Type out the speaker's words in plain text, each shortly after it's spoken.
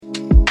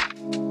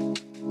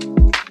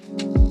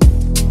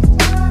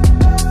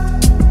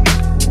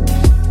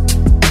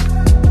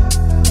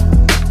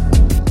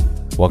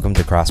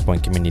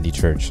Crosspoint Community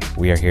Church.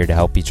 We are here to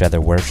help each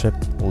other worship,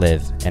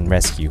 live, and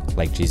rescue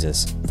like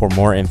Jesus. For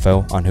more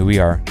info on who we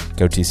are,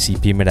 go to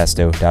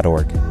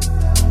cpmodesto.org.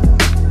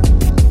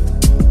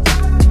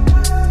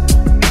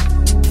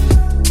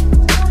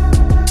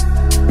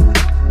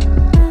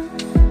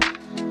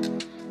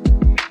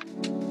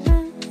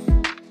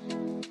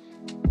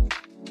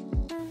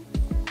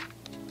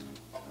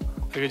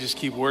 I could just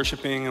keep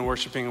worshiping and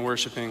worshiping and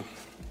worshiping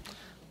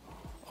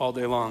all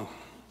day long.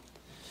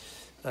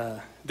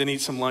 Then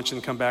eat some lunch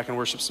and come back and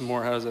worship some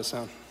more. How does that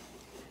sound?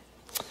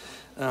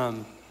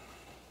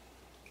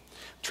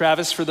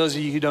 Travis, for those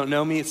of you who don't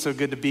know me, it's so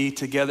good to be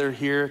together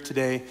here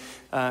today.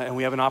 And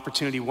we have an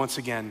opportunity once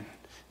again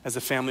as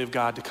a family of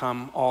God to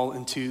come all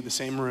into the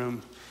same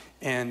room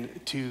and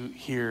to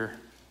hear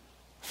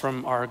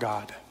from our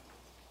God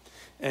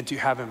and to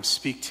have him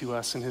speak to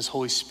us and his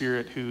Holy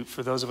Spirit, who,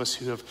 for those of us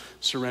who have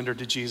surrendered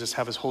to Jesus,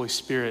 have his Holy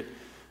Spirit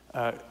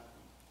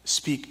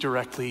speak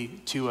directly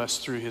to us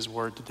through his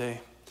word today.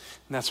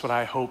 And that's what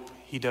I hope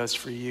he does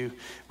for you.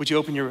 Would you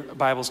open your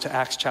Bibles to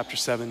Acts chapter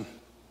 7?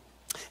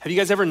 Have you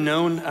guys ever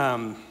known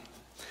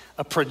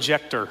a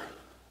projector?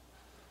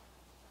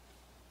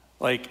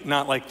 Like,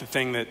 not like the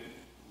thing that,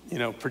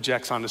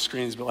 projects onto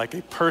screens, but like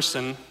a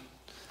person,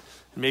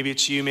 maybe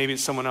it's you, maybe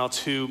it's someone else,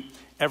 who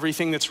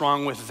everything that's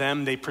wrong with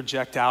them, they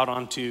project out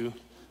onto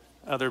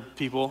other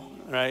people,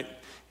 right?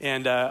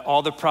 And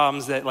all the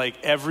problems that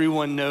like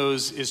everyone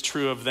knows is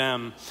true of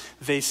them,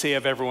 they say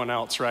of everyone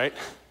else, right?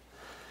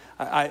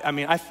 I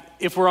mean,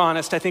 if we're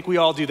honest, I think we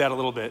all do that a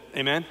little bit.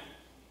 Amen?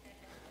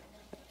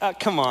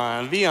 Come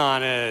on, be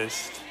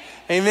honest.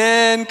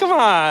 Amen? Come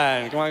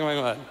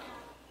on.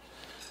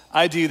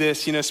 I do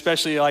this,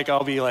 especially like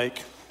I'll be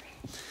like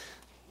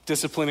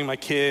disciplining my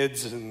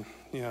kids and,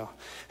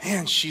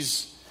 man, she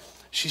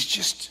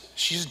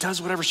just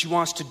does whatever she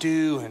wants to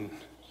do, and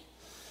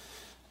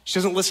she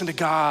doesn't listen to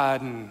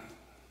God, and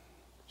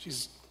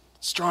she's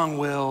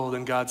strong-willed,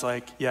 and God's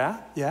like,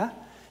 yeah?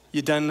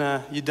 You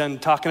done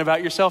talking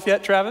about yourself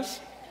yet, Travis?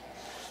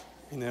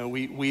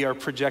 We are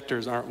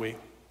projectors, aren't we?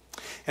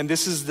 And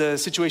this is the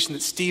situation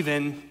that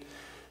Stephen,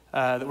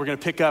 that we're going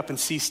to pick up and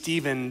see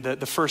Stephen,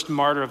 the first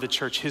martyr of the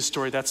church, his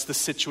story. That's the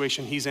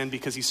situation he's in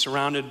because he's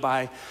surrounded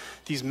by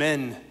these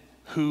men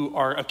who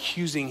are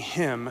accusing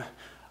him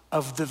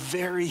of the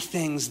very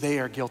things they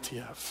are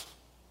guilty of.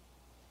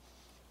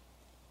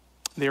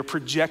 They are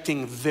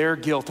projecting their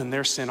guilt and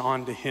their sin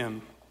onto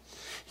him.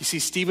 You see,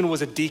 Stephen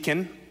was a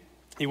deacon.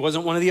 He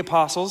wasn't one of the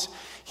apostles.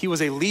 He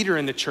was a leader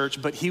in the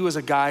church, but he was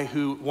a guy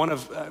who, one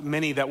of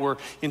many that were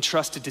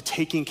entrusted to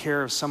taking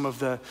care of some of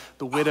the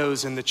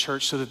widows in the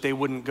church so that they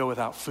wouldn't go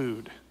without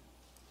food.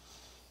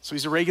 So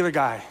he's a regular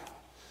guy,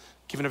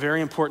 given a very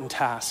important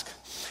task.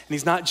 And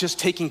he's not just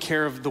taking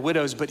care of the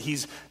widows, but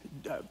he's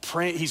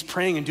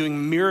praying and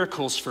doing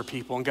miracles for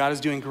people. And God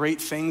is doing great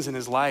things in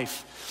his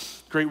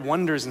life. Great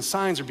wonders and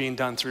signs are being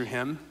done through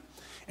him.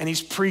 And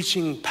he's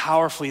preaching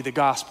powerfully the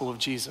gospel of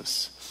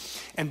Jesus.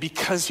 And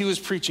because he was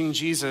preaching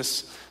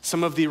Jesus,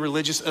 some of the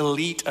religious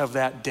elite of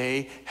that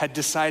day had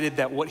decided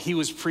that what he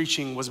was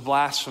preaching was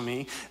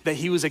blasphemy, that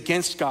he was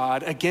against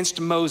God, against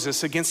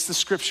Moses, against the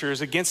scriptures,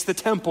 against the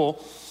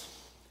temple.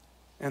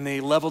 And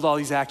they leveled all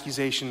these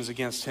accusations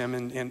against him,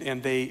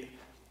 and they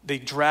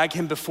drag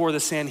him before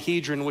the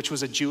Sanhedrin, which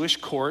was a Jewish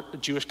court, a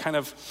Jewish kind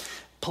of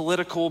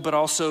political but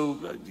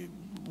also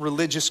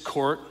religious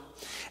court.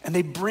 And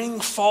they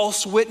bring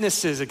false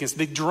witnesses against,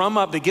 they drum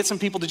up, they get some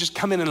people to just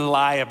come in and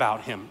lie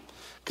about him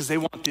because they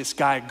want this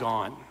guy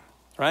gone,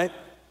 right?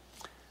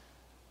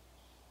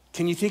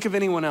 Can you think of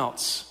anyone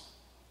else,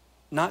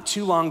 not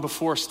too long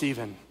before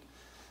Stephen,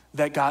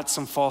 that got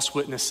some false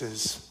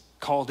witnesses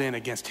called in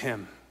against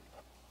him?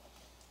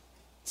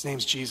 His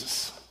name's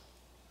Jesus.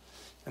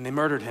 And they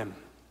murdered him.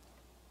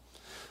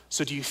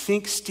 So do you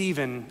think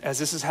Stephen, as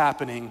this is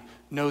happening,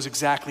 knows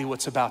exactly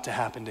what's about to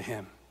happen to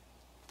him?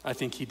 I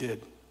think he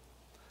did.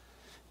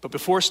 But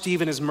before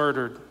Stephen is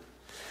murdered,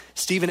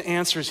 Stephen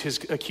answers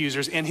his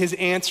accusers, and his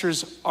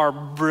answers are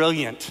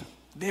brilliant.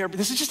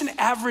 This is just an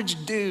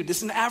average dude. This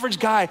is an average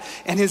guy,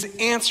 and his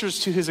answers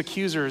to his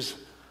accusers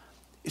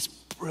is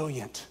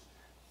brilliant.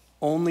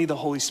 Only the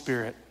Holy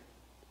Spirit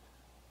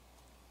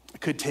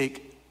could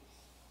take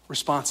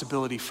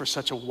responsibility for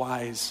such a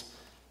wise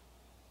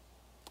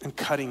and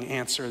cutting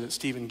answer that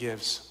Stephen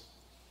gives.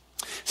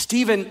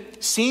 Stephen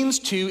seems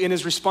to, in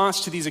his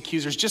response to these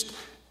accusers, just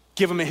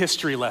give them a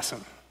history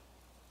lesson.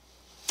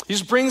 He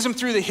just brings them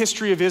through the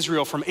history of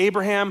Israel from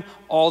Abraham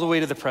all the way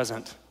to the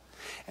present.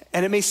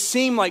 And it may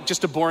seem like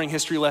just a boring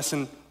history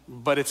lesson,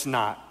 but it's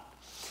not.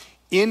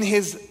 In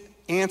his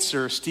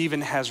answer,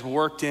 Stephen has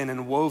worked in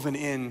and woven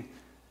in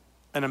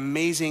an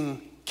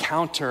amazing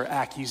counter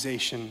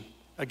accusation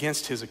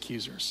against his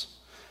accusers.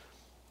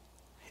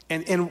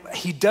 And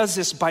he does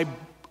this by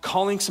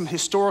calling some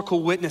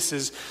historical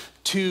witnesses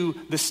to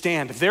the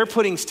stand. They're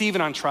putting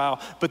Stephen on trial,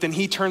 but then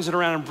he turns it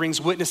around and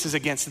brings witnesses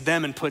against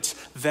them and puts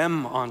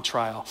them on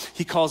trial.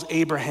 He calls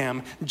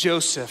Abraham,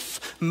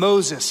 Joseph,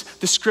 Moses,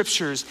 the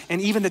scriptures,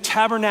 and even the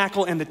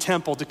tabernacle and the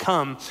temple to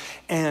come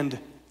and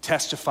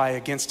testify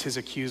against his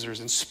accusers.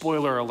 And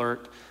spoiler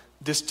alert,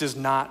 this does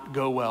not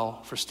go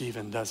well for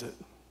Stephen, does it?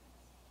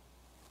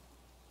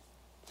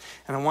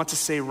 And I want to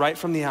say right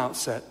from the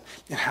outset,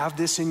 and have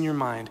this in your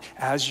mind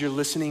as you're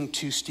listening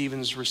to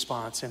Stephen's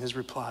response and his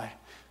reply.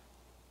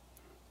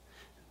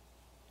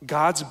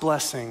 God's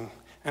blessing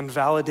and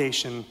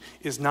validation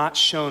is not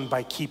shown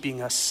by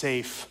keeping us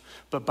safe,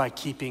 but by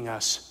keeping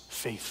us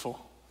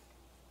faithful.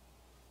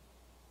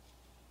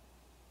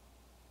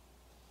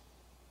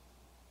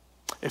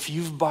 If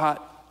you've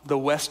bought the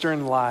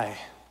Western lie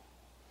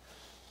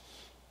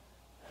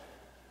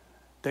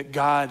that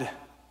God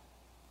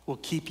will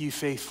keep you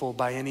faithful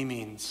by any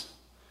means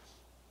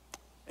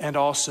and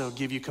also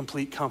give you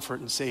complete comfort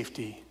and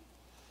safety,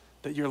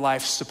 that your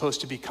life's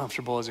supposed to be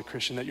comfortable as a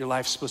Christian, that your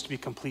life's supposed to be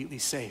completely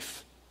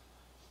safe.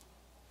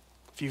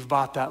 If you've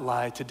bought that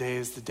lie, today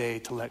is the day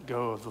to let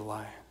go of the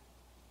lie,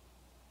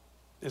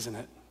 isn't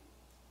it?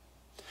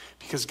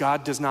 Because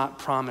God does not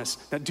promise.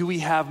 Now, do we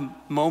have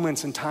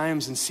moments and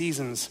times and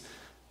seasons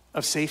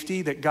of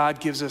safety that God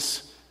gives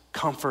us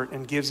comfort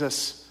and gives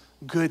us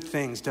good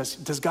things?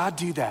 Does God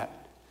do that?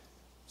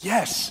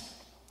 Yes.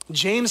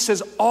 James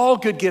says all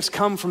good gifts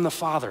come from the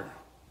Father.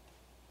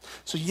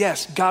 So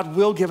yes, God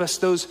will give us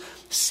those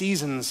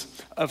seasons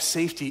of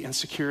safety and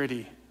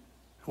security,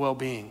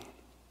 well-being.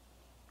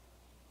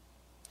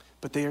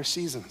 But they are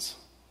seasons.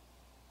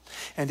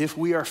 And if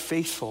we are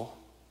faithful,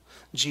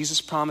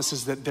 Jesus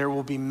promises that there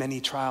will be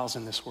many trials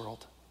in this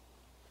world.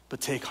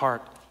 But take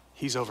heart,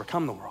 he's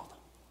overcome the world.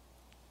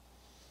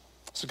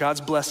 So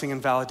God's blessing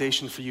and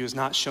validation for you is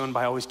not shown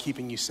by always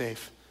keeping you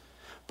safe,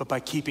 but by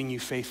keeping you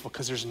faithful,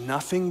 because there's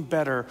nothing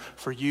better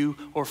for you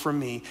or for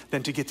me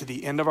than to get to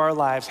the end of our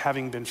lives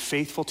having been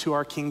faithful to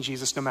our King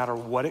Jesus, no matter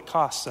what it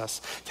costs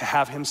us, to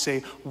have him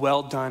say,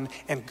 well done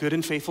and good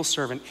and faithful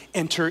servant,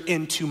 enter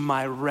into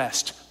my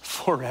rest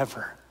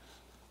forever.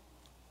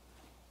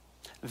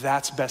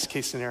 That's best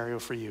case scenario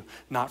for you.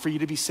 Not for you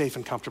to be safe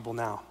and comfortable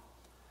now,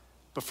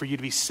 but for you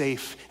to be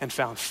safe and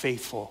found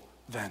faithful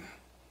then.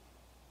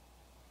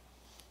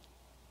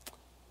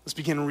 Let's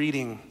begin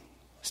reading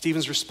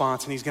Stephen's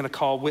response, and he's going to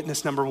call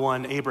witness number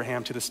 1,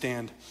 Abraham, to the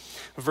stand.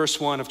 Verse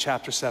 1 of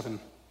chapter 7.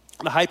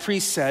 The high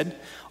priest said,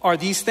 "Are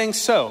these things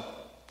so?"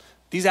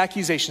 These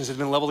accusations have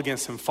been leveled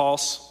against him,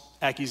 false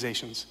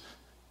accusations.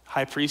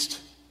 High priest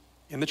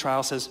in the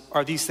trial says,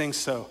 "Are these things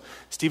so?"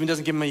 Stephen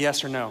doesn't give him a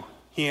yes or no.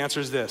 He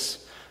answers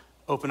this: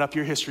 open up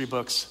your history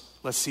books.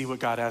 Let's see what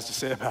God has to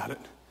say about it.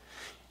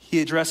 He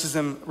addresses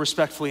them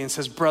respectfully and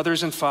says,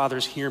 "Brothers and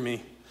fathers, hear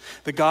me.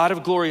 The God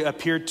of glory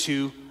appeared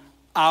to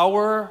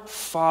our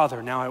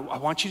Father." Now, I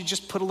want you to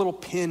just put a little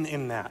pin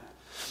in that.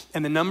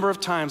 And the number of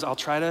times, I'll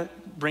try to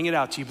bring it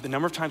out to you, but the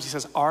number of times he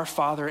says, our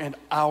Father and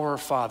our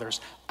fathers.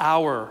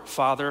 Our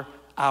Father,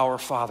 our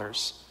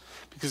fathers.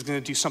 Because he's going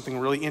to do something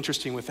really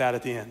interesting with that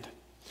at the end.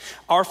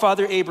 Our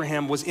father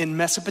Abraham was in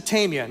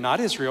Mesopotamia,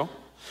 not Israel,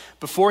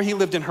 before he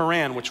lived in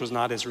Haran, which was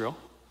not Israel.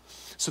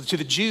 So to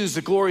the Jews,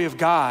 the glory of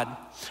God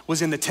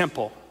was in the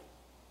temple.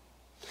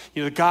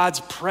 You know, God's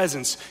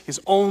presence is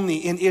only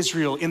in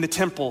Israel, in the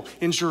temple,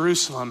 in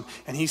Jerusalem.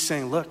 And he's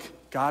saying, look,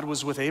 God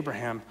was with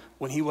Abraham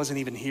when he wasn't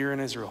even here in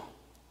Israel.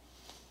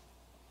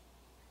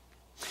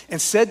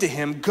 And said to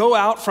him, "Go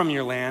out from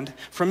your land,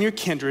 from your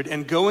kindred,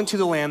 and go into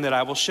the land that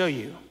I will show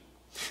you."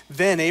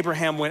 Then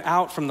Abraham went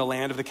out from the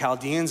land of the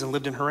Chaldeans and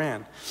lived in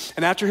Haran.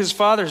 And after his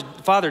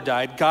father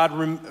died, God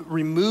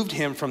removed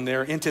him from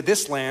there into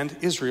this land,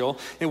 Israel,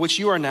 in which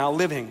you are now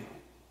living.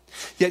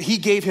 Yet he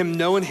gave him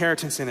no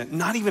inheritance in it,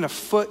 not even a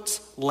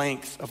foot's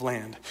length of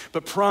land,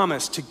 but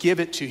promised to give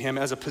it to him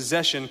as a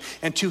possession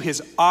and to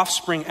his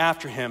offspring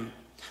after him,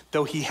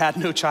 though he had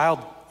no child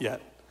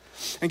yet.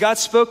 And God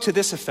spoke to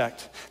this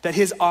effect, that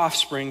his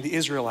offspring, the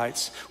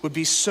Israelites, would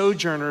be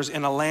sojourners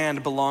in a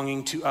land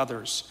belonging to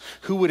others,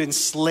 who would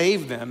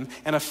enslave them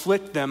and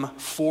afflict them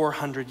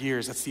 400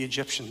 years. That's the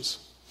Egyptians.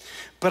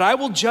 "But I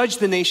will judge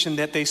the nation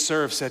that they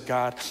serve," said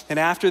God, "and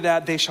after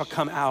that they shall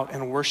come out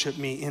and worship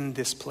me in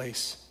this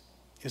place."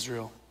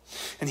 Israel.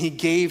 And he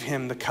gave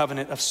him the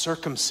covenant of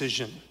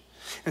circumcision.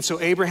 And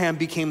so Abraham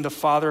became the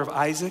father of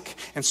Isaac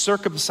and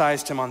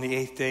circumcised him on the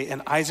 8th day.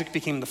 And Isaac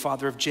became the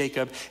father of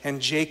Jacob,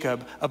 and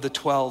Jacob of the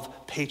 12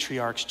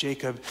 patriarchs.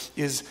 Jacob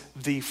is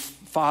the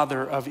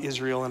father of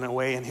Israel in a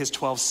way, and his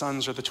 12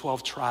 sons are the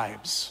 12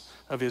 tribes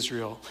of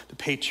Israel, the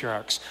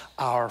patriarchs,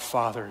 our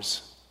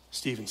fathers,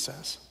 Stephen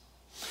says.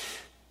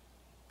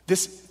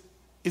 This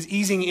is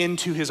easing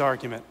into his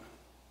argument.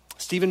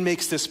 Stephen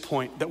makes this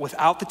point that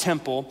without the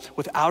temple,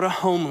 without a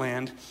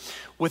homeland,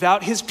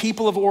 without his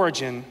people of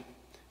origin,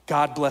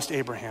 God blessed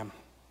Abraham.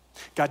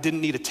 God didn't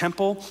need a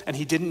temple, and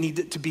he didn't need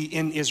it to be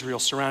in Israel,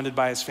 surrounded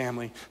by his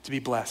family, to be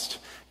blessed.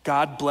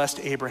 God blessed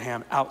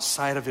Abraham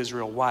outside of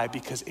Israel. Why?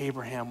 Because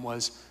Abraham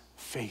was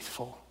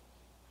faithful.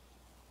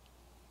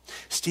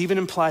 Stephen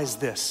implies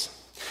this,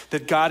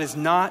 that God is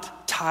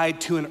not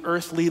tied to an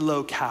earthly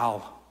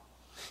locale.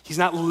 He's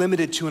not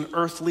limited to an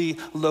earthly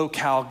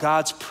locale.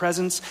 God's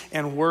presence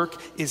and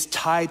work is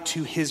tied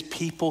to his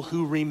people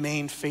who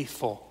remain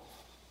faithful.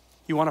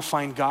 You want to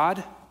find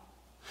God?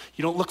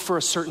 You don't look for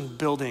a certain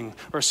building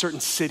or a certain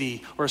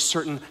city or a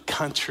certain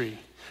country.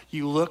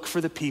 You look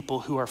for the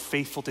people who are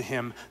faithful to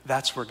him.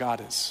 That's where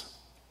God is.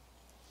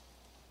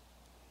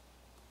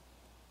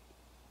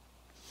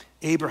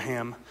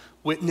 Abraham,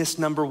 witness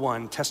number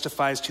 1,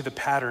 testifies to the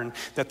pattern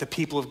that the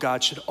people of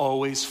God should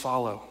always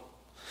follow.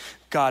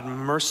 God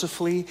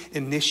mercifully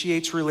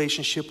initiates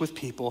relationship with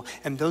people,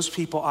 and those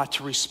people ought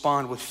to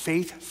respond with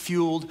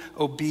faith-fueled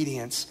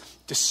obedience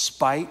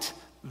despite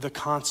the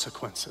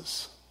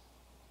consequences.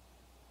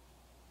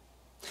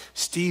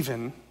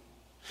 Stephen,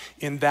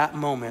 in that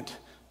moment,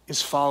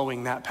 is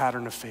following that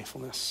pattern of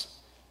faithfulness.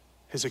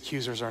 His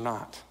accusers are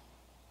not.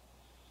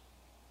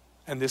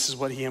 And this is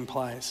what he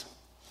implies.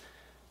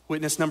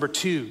 Witness number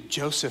 2,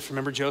 Joseph.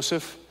 Remember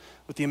Joseph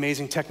with the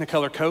amazing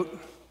Technicolor coat?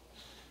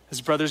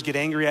 His brothers get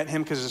angry at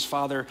him because his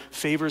father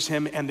favors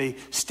him, and they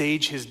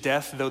stage his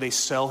death, though they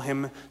sell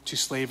him to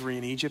slavery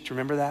in Egypt.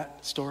 Remember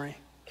that story?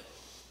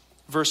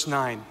 Verse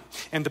 9,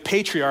 and the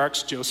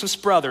patriarchs, Joseph's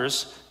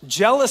brothers,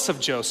 jealous of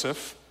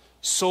Joseph,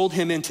 sold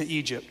him into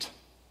Egypt.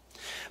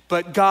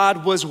 But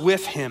God was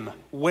with him.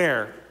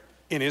 Where?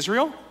 In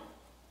Israel?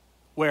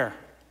 Where?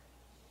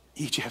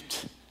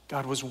 Egypt.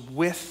 God was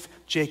with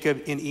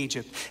Jacob in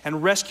Egypt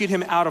and rescued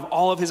him out of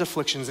all of his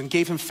afflictions and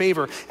gave him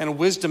favor and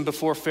wisdom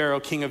before Pharaoh,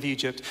 king of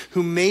Egypt,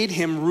 who made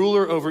him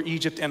ruler over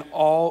Egypt and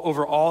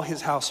over all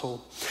his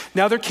household.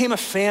 Now there came a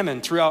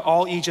famine throughout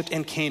all Egypt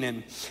and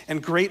Canaan,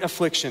 and great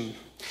affliction.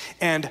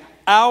 And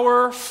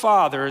our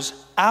fathers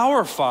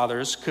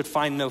could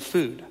find no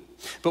food.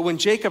 But when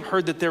Jacob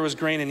heard that there was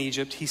grain in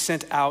Egypt, he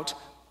sent out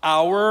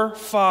our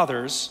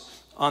fathers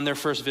on their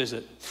first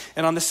visit.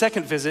 And on the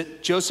second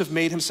visit, Joseph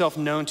made himself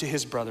known to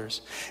his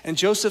brothers. And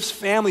Joseph's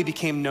family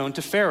became known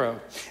to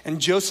Pharaoh. And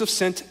Joseph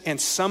sent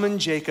and summoned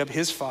Jacob,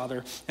 his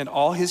father, and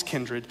all his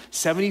kindred,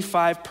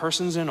 75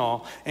 persons in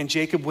all. And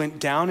Jacob went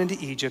down into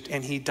Egypt,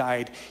 and he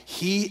died,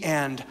 he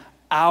and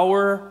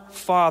our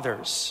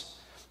fathers.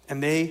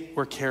 And they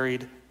were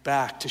carried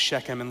back to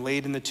Shechem and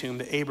laid in the tomb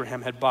that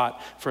Abraham had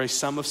bought for a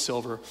sum of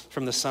silver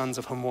from the sons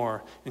of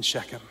Hamor in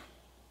Shechem.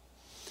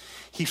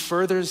 He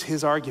furthers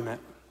his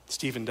argument,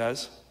 Stephen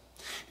does,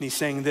 and he's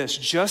saying this: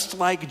 just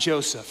like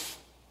Joseph,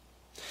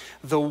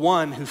 the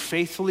one who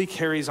faithfully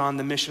carries on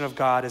the mission of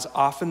God is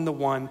often the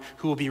one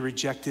who will be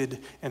rejected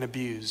and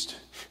abused.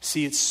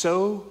 See, it's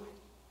so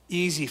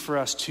easy for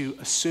us to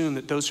assume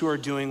that those who are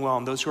doing well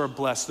and those who are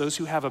blessed, those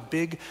who have a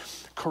big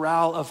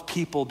corral of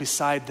people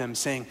beside them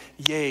saying,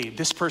 yay,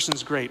 this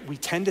person's great, we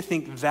tend to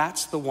think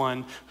that's the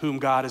one whom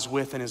God is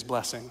with and is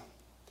blessing.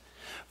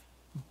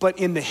 But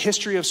in the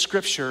history of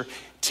Scripture,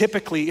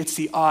 typically it's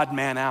the odd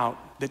man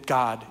out that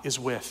God is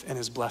with and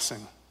is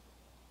blessing.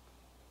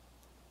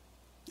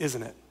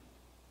 Isn't it?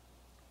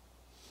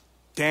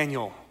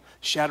 Daniel,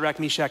 Shadrach,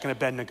 Meshach, and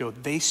Abednego,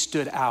 they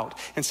stood out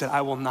and said,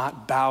 I will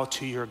not bow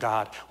to your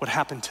God. What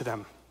happened to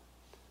them?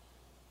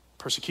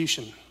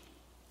 Persecution.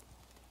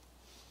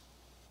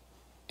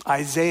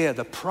 Isaiah,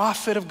 the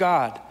prophet of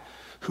God,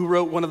 who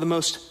wrote one of the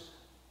most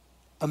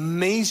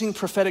amazing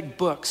prophetic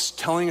books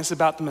telling us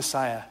about the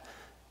Messiah.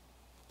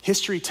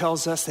 History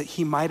tells us that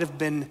he might have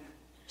been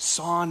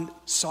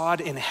sawed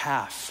in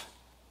half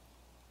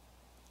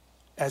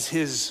as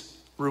his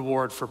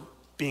reward for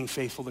being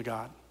faithful to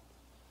God.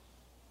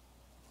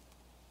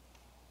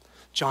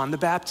 John the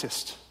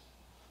Baptist,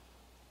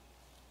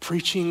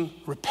 preaching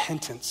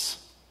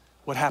repentance.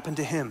 What happened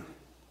to him?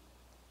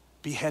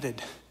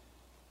 Beheaded.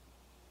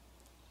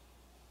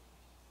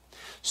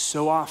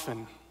 So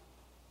often,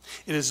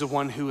 it is the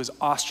one who is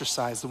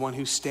ostracized, the one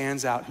who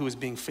stands out, who is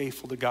being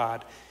faithful to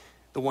God,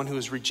 the one who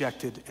is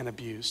rejected and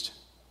abused.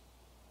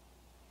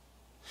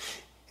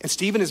 And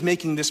Stephen is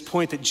making this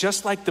point that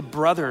just like the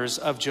brothers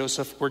of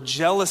Joseph were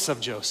jealous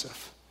of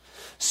Joseph,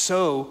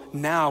 so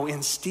now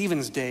in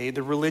Stephen's day,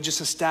 the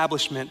religious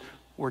establishment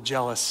were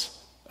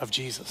jealous of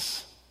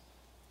Jesus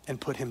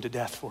and put him to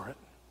death for it.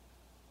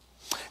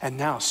 And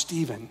now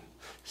Stephen,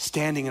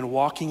 standing and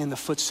walking in the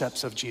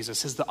footsteps of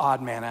Jesus, is the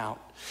odd man out,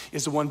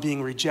 is the one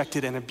being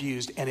rejected and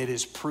abused, and it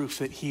is proof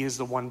that he is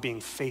the one being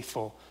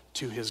faithful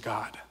to his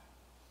God,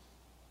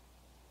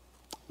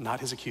 not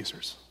his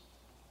accusers.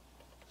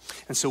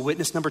 And so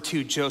witness number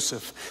 2,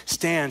 Joseph,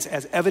 stands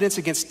as evidence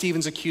against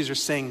Stephen's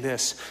accusers, saying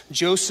this: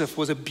 Joseph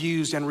was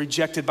abused and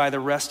rejected by the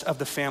rest of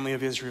the family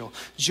of Israel.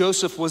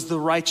 Joseph was the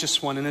righteous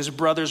one and his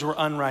brothers were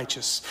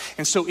unrighteous.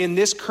 And so in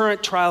this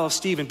current trial of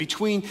Stephen,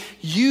 between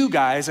you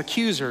guys,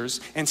 accusers,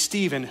 and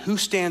Stephen, who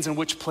stands in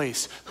which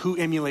place? Who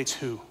emulates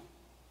who?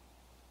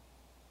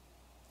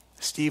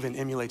 Stephen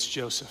emulates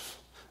Joseph.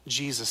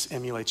 Jesus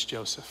emulates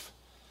Joseph.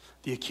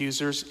 The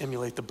accusers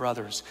emulate the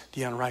brothers,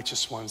 the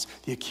unrighteous ones,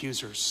 the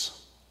accusers.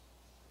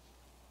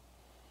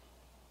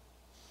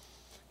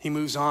 He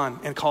moves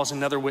on and calls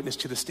another witness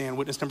to the stand.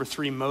 Witness number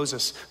 3,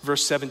 Moses,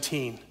 verse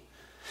 17.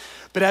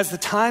 But as the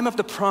time of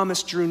the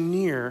promise drew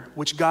near,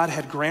 which God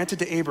had granted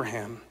to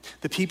Abraham,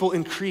 the people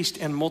increased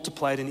and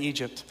multiplied in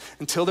Egypt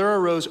until there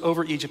arose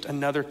over Egypt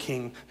another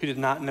king who did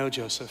not know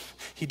Joseph.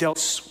 He dealt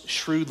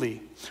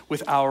shrewdly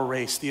with our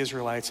race, the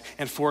Israelites,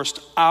 and forced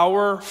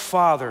our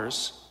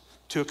fathers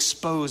to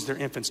expose their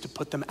infants, to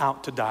put them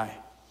out to die,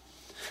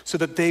 so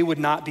that they would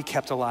not be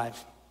kept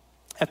alive.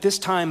 At this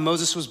time,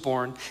 Moses was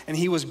born, and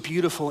he was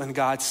beautiful in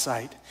God's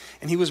sight.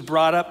 And he was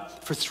brought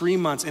up for 3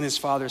 months in his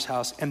father's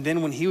house. And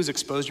then when he was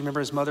exposed,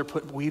 remember his mother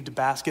weaved a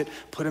basket,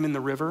 put him in the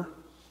river,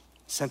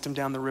 sent him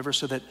down the river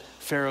so that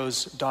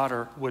Pharaoh's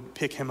daughter would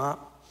pick him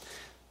up.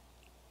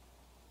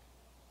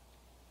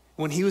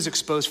 When he was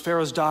exposed,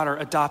 Pharaoh's daughter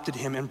adopted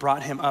him and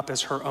brought him up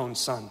as her own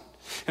son.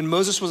 And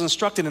Moses was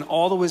instructed in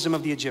all the wisdom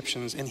of the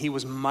Egyptians, and he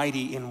was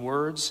mighty in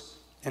words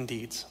and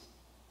deeds.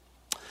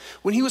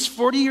 When he was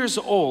 40 years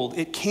old,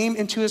 it came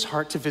into his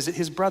heart to visit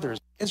his brothers,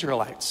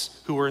 Israelites,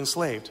 who were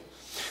enslaved,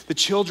 the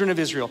children of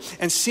Israel.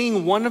 And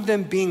seeing one of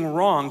them being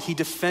wronged, he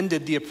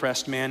defended the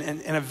oppressed man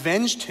and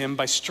avenged him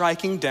by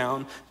striking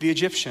down the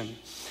Egyptian.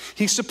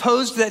 He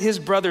supposed that his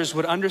brothers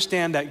would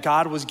understand that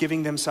God was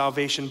giving them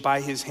salvation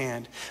by his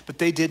hand, but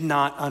they did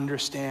not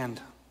understand.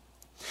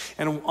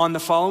 And on the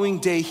following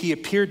day, he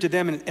appeared to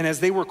them, and as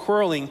they were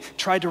quarreling,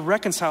 tried to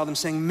reconcile them,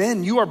 saying,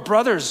 "Men, you are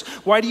brothers.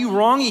 Why do you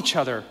wrong each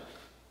other?"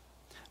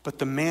 But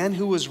the man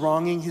who was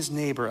wronging his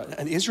neighbor,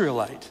 an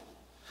Israelite,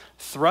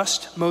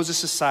 thrust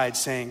Moses aside,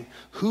 saying,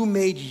 "Who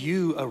made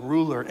you a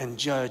ruler and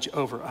judge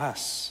over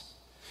us?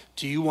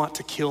 Do you want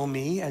to kill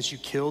me as you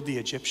killed the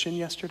Egyptian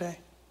yesterday?"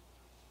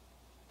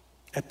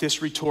 At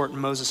this retort,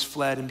 Moses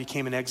fled and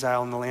became an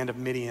exile in the land of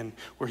Midian,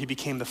 where he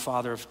became the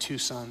father of 2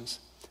 sons.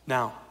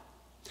 Now,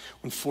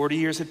 when 40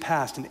 years had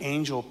passed, an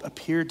angel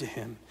appeared to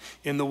him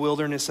in the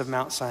wilderness of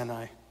Mount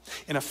Sinai,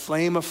 in a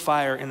flame of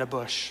fire in a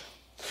bush.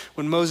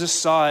 When Moses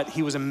saw it,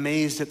 he was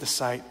amazed at the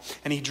sight,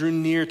 and he drew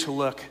near to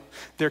look.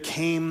 There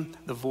came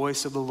the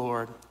voice of the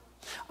Lord.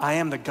 "I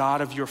am the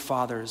God of your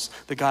fathers,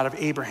 the God of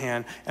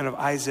Abraham and of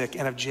Isaac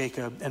and of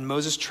Jacob." And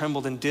Moses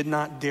trembled and did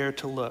not dare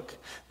to look.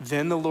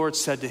 Then the Lord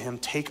said to him,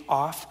 "Take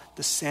off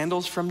the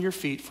sandals from your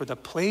feet, for the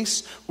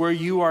place where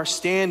you are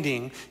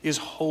standing is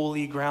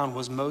holy ground."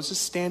 Was Moses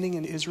standing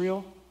in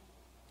Israel?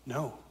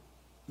 No,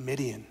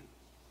 Midian.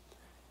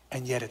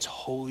 And yet it's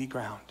holy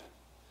ground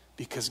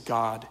because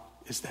God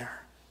is there.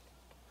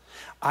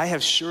 "I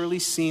have surely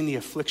seen the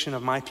affliction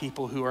of my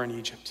people who are in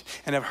Egypt,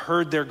 and have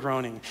heard their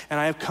groaning, and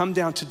I have come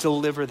down to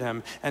deliver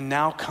them. And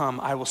now come,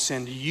 I will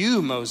send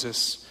you,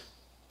 Moses,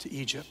 to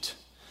Egypt."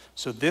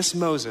 So this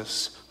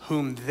Moses,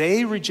 whom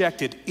they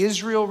rejected,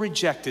 Israel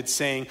rejected,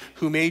 saying,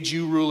 "Who made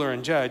you ruler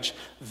and judge?"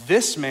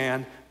 This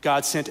man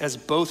God sent as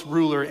both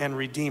ruler and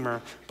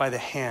redeemer by the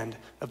hand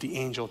of the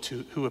angel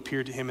who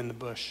appeared to him in the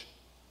bush.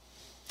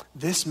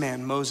 This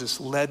man, Moses,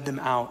 led them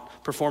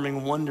out,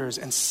 performing wonders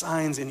and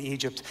signs in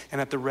Egypt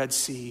and at the Red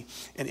Sea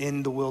and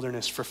in the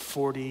wilderness for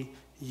 40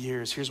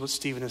 years. Here's what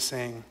Stephen is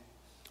saying.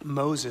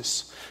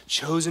 Moses,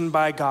 chosen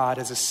by God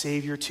as a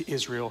savior to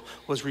Israel,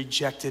 was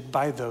rejected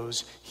by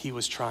those he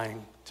was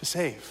trying to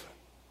save.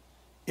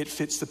 It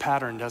fits the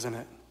pattern, doesn't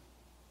it?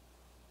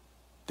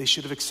 They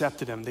should have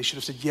accepted him. They should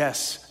have said,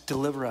 "Yes,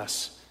 deliver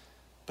us."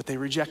 But they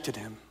rejected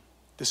him.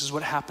 This is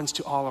what happens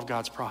to all of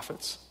God's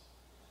prophets.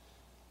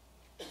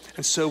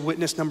 And so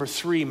witness number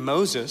 3,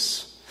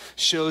 Moses,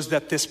 shows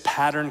that this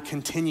pattern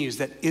continues,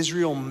 that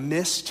Israel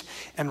missed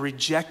and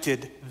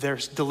rejected their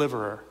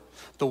deliverer,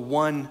 the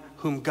one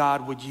whom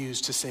God would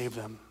use to save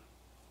them.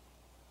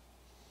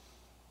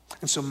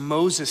 And so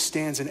Moses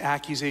stands in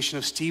accusation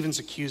of Stephen's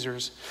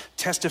accusers,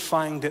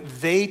 testifying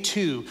that they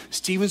too,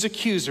 Stephen's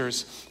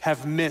accusers,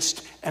 have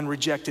missed and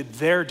rejected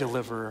their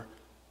deliverer,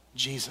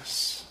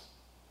 Jesus.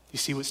 You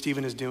see what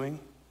Stephen is doing?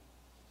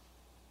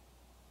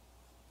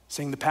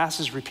 Saying the past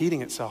is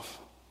repeating itself.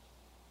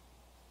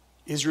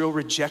 Israel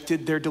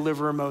rejected their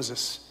deliverer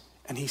Moses,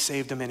 and he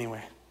saved them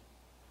anyway.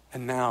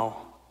 And now,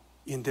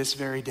 in this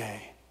very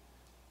day,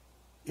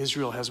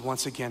 Israel has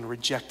once again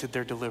rejected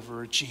their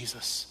deliverer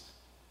Jesus,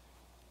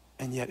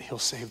 and yet he'll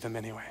save them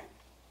anyway,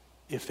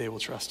 if they will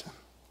trust him.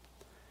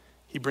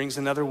 He brings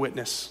another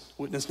witness,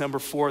 witness number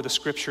 4, the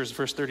scriptures,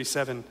 verse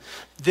 37.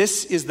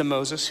 "This is the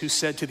Moses who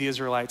said to the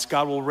Israelites,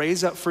 'God will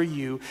raise up for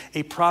you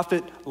a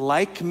prophet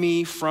like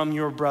me from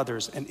your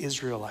brothers,' an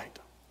Israelite.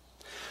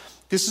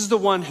 This is the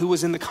one who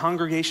was in the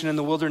congregation in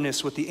the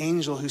wilderness with the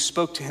angel who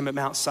spoke to him at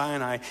Mount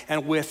Sinai,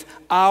 and with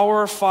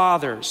our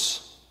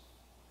fathers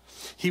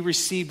he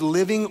received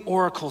living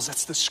oracles,"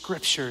 that's the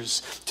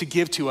scriptures, "to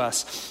give to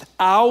us.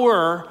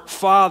 Our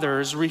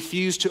fathers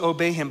refused to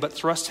obey him, but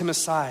thrust him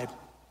aside.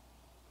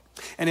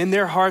 And in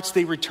their hearts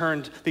they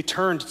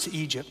turned to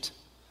Egypt,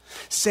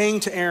 saying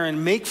to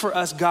Aaron, 'Make for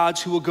us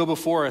gods who will go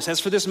before us. As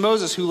for this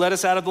Moses who led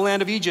us out of the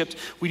land of Egypt,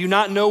 we do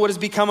not know what has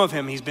become of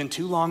him. He's been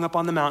too long up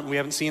on the mountain. We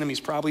haven't seen him. He's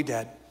probably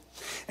dead.'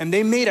 And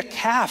they made a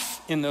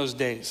calf in those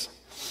days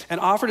and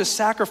offered a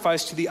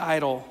sacrifice to the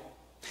idol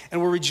and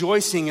were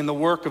rejoicing in the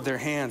work of their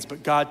hands.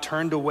 But God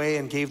turned away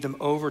and gave them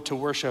over to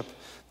worship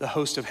the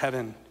host of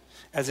heaven.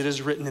 As it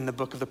is written in the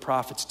book of the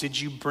prophets, 'Did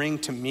you bring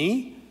to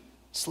me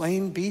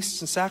slain beasts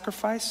and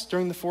sacrifice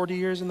during the 40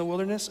 years in the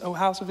wilderness, O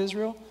house of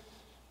Israel?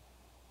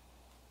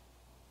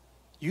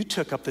 You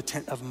took up the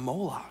tent of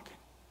Moloch,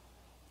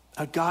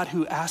 a god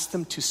who asked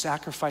them to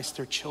sacrifice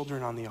their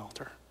children on the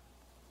altar,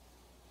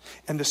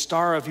 and the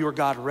star of your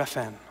god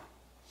Rephan,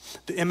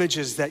 the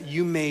images that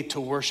you made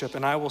to worship,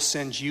 and I will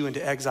send you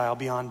into exile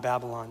beyond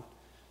Babylon.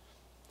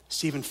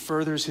 Stephen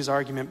furthers his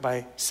argument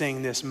by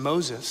saying this: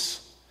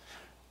 Moses,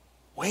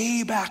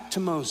 way back to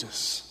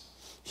Moses,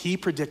 he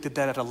predicted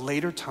that at a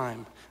later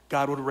time,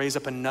 God would raise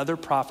up another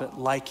prophet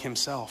like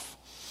himself.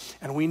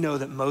 And we know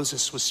that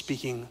Moses was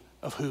speaking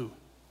of who?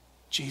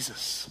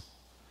 Jesus.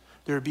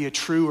 There would be a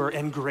truer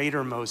and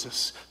greater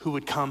Moses who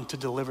would come to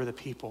deliver the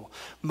people.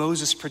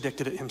 Moses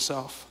predicted it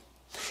himself.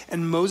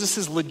 And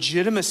Moses'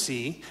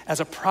 legitimacy as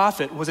a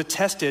prophet was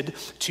attested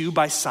to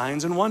by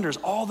signs and wonders.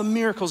 All the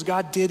miracles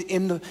God did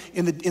in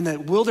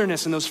the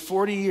wilderness in those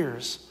 40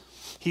 years,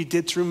 he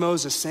did through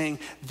Moses, saying,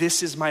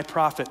 "This is my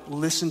prophet,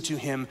 listen to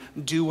him,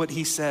 do what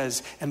he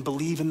says, and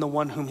believe in the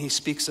one whom he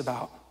speaks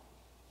about."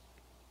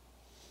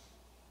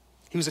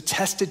 He was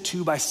attested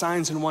to by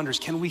signs and wonders.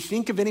 Can we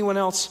think of anyone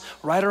else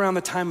right around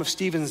the time of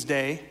Stephen's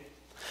day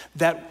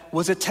that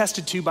was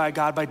attested to by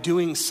God by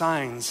doing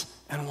signs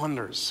and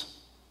wonders?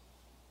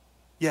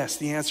 Yes,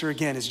 the answer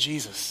again is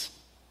Jesus.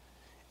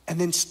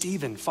 And then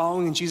Stephen,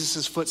 following in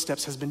Jesus'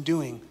 footsteps, has been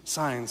doing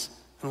signs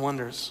and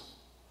wonders.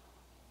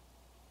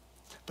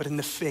 But in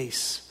the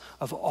face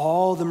of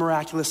all the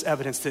miraculous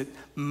evidence that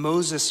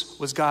Moses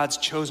was God's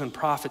chosen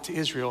prophet to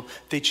Israel,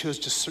 they chose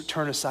to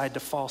turn aside to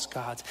false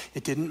gods.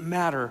 It didn't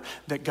matter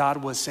that God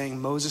was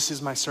saying, "Moses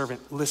is my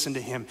servant, listen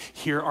to him.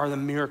 Here are the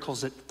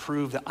miracles that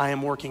prove that I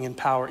am working in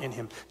power in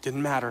him."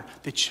 Didn't matter.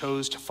 They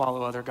chose to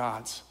follow other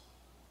gods.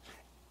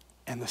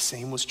 And the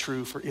same was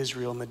true for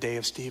Israel in the day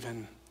of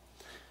Stephen.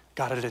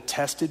 God had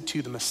attested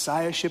to the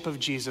messiahship of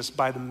Jesus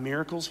by the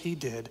miracles he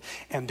did,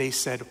 and they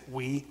said,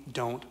 "We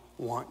don't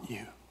want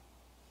you."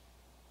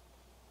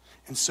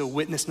 And so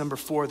witness number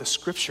 4, the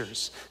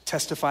scriptures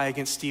testify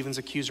against Stephen's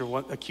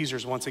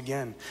accusers once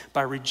again.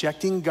 By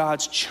rejecting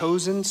God's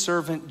chosen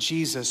servant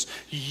Jesus,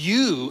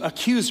 you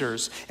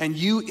accusers and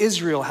you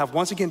Israel have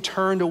once again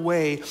turned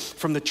away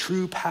from the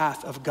true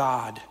path of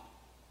God,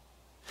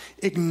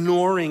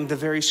 ignoring the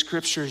very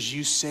scriptures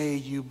you say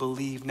you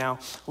believe. Now,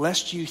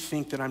 lest you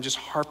think that I'm just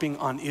harping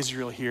on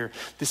Israel here,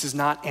 this is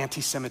not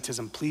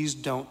anti-Semitism. Please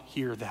don't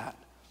hear that.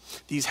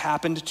 These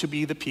happened to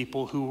be the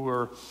people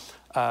who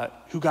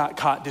got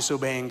caught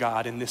disobeying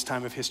God in this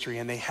time of history,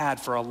 and they had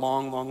for a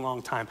long, long,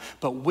 long time.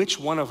 But which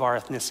one of our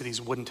ethnicities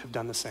wouldn't have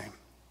done the same?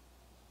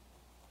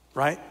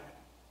 Right?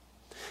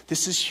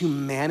 This is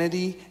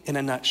humanity in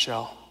a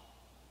nutshell.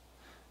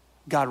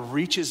 God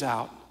reaches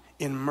out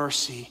in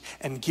mercy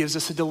and gives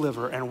us a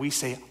deliverer, and we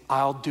say,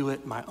 "I'll do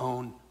it my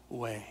own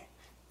way."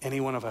 Any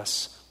one of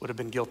us would have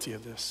been guilty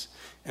of this,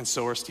 and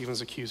so are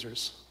Stephen's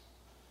accusers.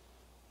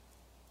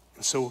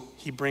 And so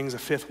he brings a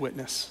 5th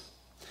witness.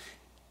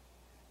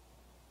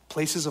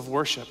 Places of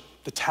worship,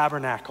 the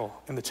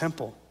tabernacle and the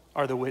temple,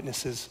 are the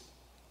witnesses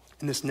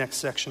in this next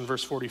section,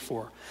 verse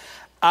 44.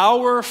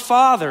 Our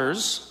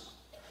fathers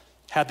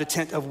had the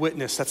tent of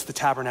witness, that's the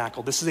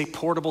tabernacle. This is a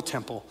portable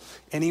temple.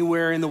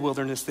 Anywhere in the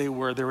wilderness there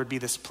would be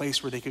this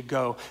place where they could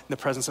go, and the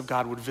presence of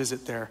God would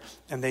visit there,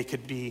 and they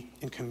could be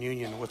in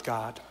communion with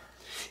God.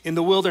 In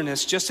the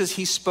wilderness, just as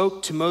he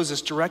spoke to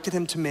Moses, directed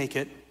him to make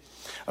it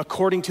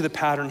according to the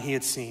pattern he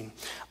had seen.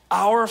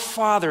 Our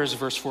fathers,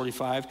 verse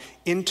 45,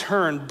 in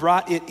turn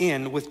brought it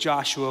in with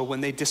Joshua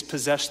when they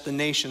dispossessed the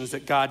nations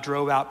that God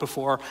drove out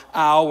before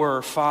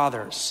our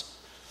fathers.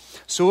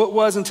 So it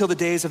was until the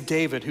days of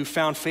David, who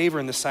found favor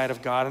in the sight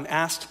of God and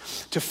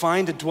asked to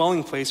find a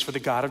dwelling place for the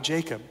God of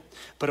Jacob.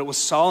 But it was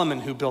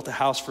Solomon who built a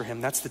house for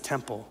him. That's the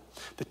temple.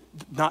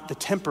 Not the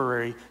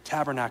temporary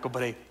tabernacle,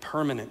 but a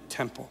permanent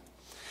temple.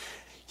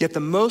 Yet the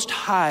Most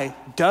High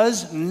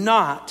does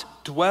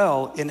not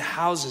dwell in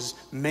houses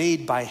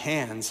made by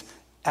hands,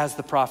 as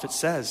the prophet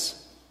says,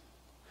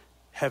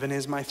 "Heaven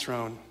is my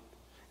throne,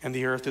 and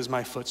the earth is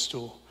my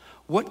footstool.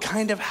 What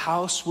kind of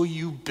house will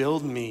you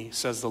build me,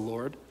 says the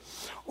Lord?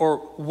 Or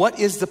what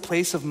is the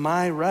place of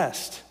my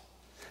rest?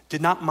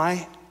 Did not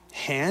my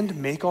hand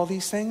make all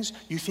these things?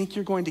 You think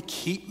you're going to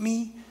keep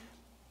me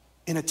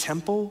in a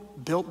temple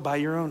built by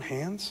your own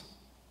hands?"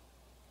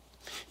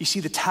 You see,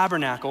 the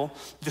tabernacle,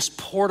 this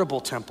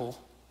portable temple,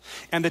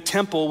 and the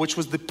temple, which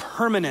was the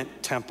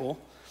permanent temple,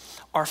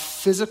 are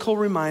physical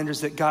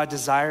reminders that God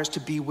desires to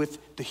be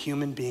with the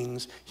human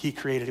beings he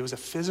created. It was a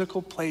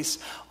physical place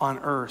on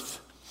earth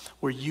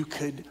where you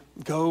could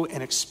go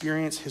and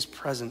experience his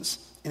presence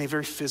in a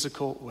very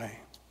physical way.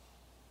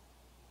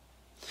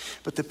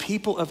 But the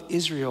people of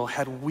Israel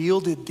had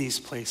wielded these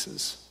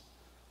places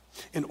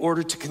in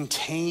order to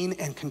contain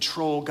and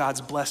control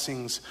God's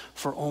blessings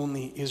for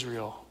only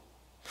Israel.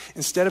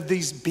 Instead of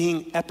these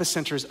being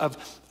epicenters of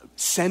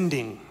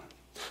sending,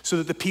 so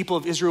that the people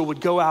of Israel would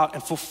go out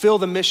and fulfill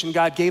the mission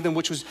God gave them,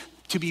 which was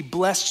to be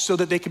blessed so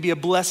that they could be a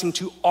blessing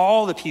to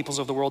all the peoples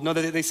of the world. No,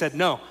 they said,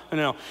 no.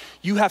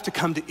 You have to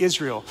come to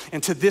Israel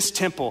and to this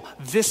temple,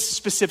 this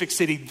specific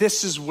city.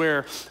 This is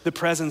where the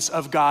presence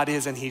of God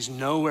is, and he's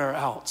nowhere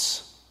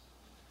else.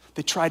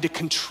 They tried to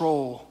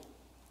control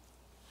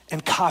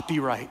and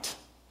copyright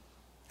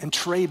and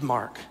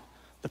trademark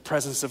the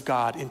presence of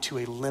God into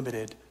a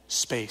limited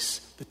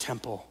space, the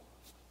temple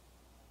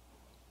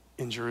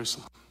in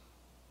Jerusalem.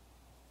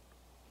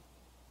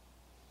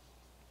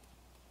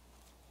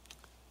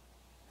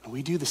 And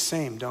we do the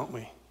same, don't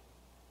we?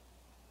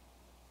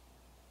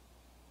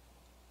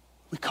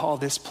 We call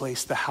this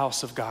place the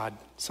house of God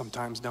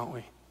sometimes, don't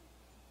we?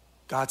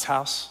 God's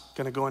house,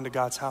 gonna go into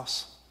God's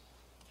house.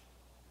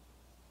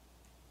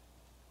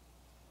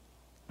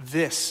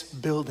 This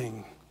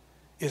building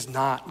is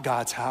not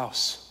God's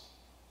house.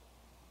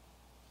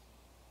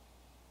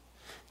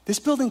 This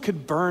building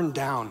could burn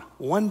down.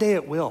 One day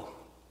it will.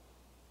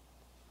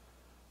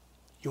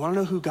 You wanna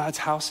know who God's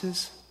house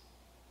is?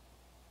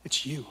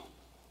 It's you.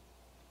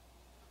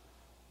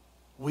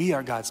 We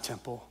are God's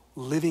temple,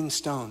 living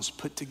stones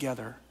put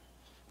together.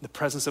 The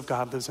presence of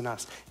God lives in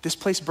us. If this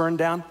place burned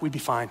down, we'd be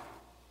fine.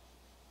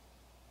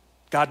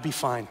 God'd be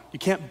fine. You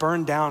can't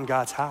burn down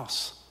God's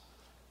house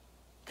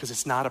because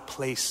it's not a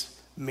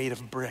place made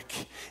of brick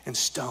and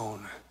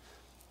stone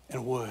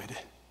and wood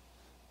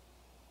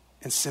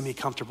and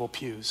semi-comfortable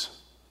pews.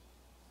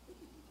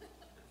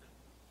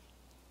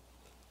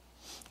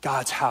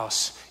 God's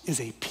house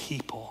is a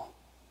people,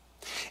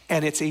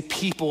 and it's a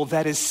people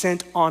that is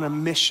sent on a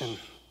mission.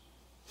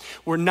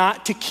 We're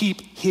not to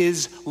keep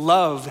his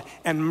love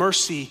and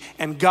mercy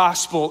and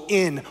gospel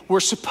in. We're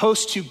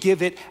supposed to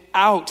give it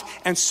out.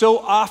 And so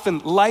often,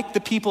 like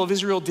the people of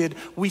Israel did,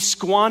 we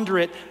squander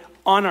it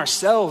on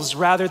ourselves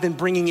rather than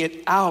bringing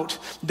it out.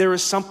 There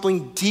is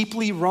something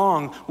deeply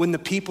wrong when the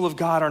people of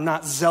God are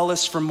not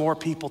zealous for more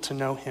people to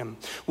know him.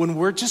 When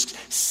we're just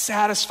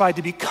satisfied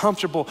to be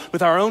comfortable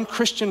with our own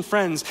Christian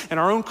friends and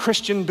our own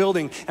Christian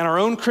building and our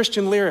own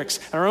Christian lyrics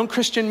and our own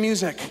Christian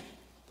music.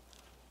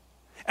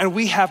 And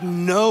we have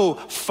no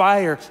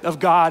fire of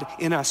God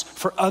in us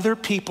for other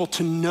people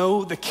to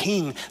know the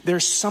King.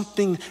 There's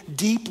something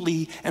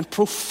deeply and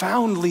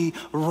profoundly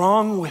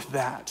wrong with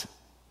that.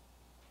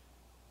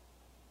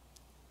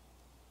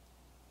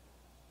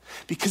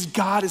 Because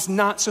God is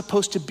not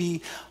supposed to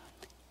be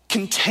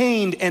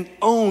contained and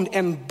owned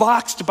and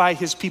boxed by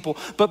his people,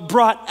 but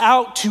brought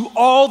out to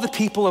all the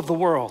people of the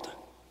world.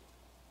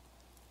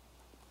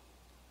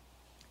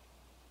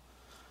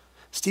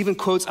 Stephen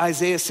quotes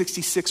Isaiah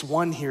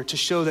 66:1 here to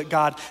show that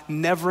God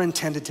never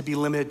intended to be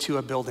limited to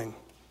a building.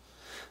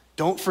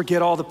 Don't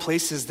forget all the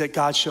places that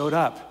God showed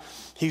up.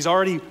 He's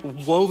already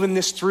woven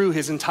this through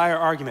his entire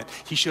argument.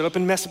 He showed up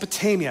in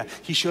Mesopotamia.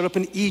 He showed up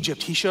in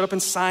Egypt. He showed up in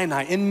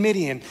Sinai, in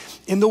Midian,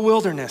 in the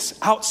wilderness,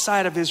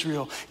 outside of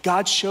Israel.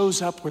 God shows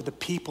up where the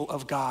people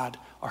of God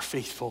are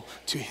faithful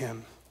to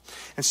him.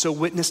 And so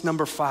witness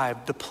number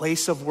 5, the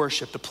place of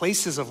worship, the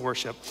places of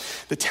worship,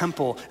 the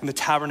temple and the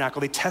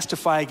tabernacle, they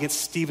testify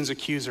against Stephen's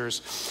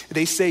accusers.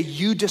 They say,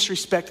 you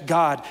disrespect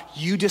God,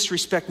 you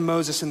disrespect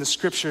Moses in the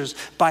scriptures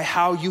by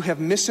how you have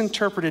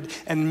misinterpreted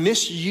and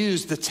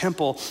misused the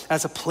temple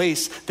as a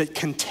place that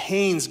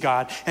contains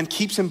God and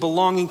keeps him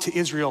belonging to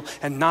Israel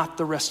and not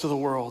the rest of the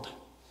world.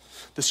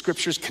 The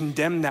scriptures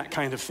condemn that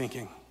kind of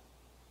thinking.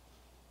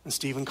 And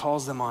Stephen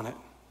calls them on it.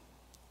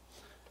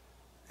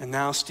 And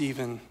now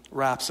Stephen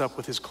wraps up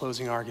with his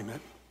closing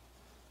argument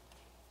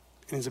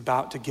and is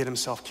about to get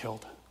himself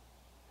killed.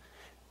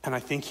 And I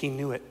think he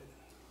knew it.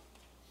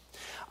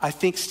 I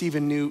think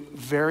Stephen knew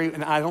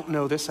and I don't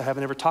know this, I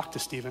haven't ever talked to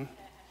Stephen,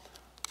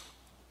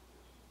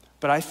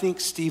 but I think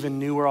Stephen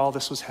knew where all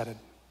this was headed.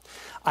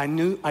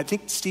 I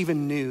think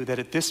Stephen knew that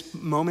at this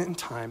moment in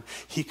time,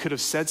 he could have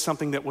said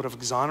something that would have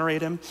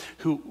exonerated him,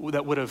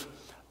 that would have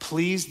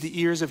pleased the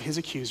ears of his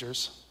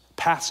accusers,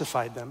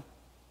 pacified them.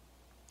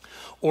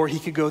 Or he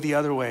could go the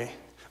other way,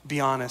 be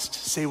honest,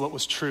 say what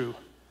was true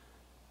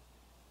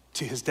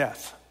to his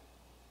death.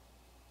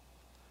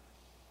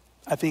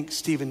 I think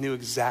Stephen knew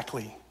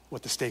exactly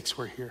what the stakes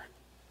were here.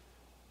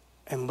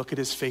 And look at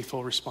his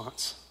faithful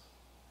response.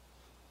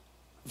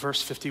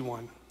 Verse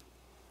 51.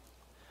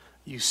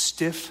 You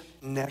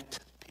stiff-necked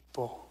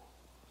people.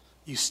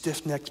 You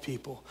stiff-necked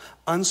people,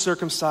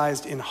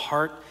 uncircumcised in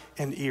heart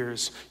and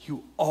ears,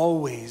 you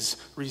always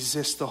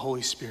resist the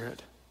Holy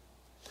Spirit.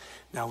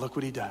 Now look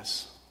what he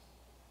does.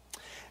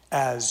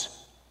 As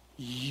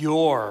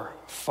your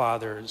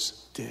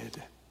fathers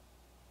did,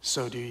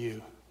 so do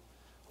you.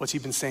 What's he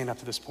been saying up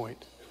to this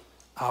point?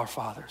 Our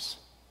fathers.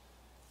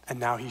 And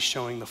now he's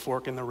showing the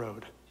fork in the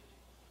road.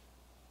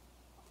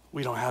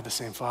 We don't have the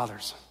same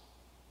fathers.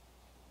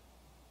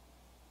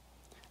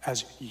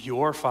 As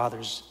your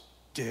fathers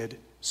did,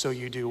 so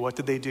you do. What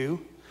did they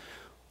do?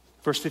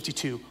 Verse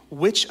 52,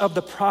 which of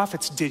the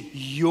prophets did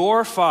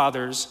your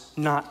fathers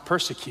not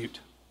persecute?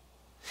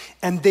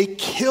 And they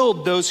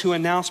killed those who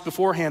announced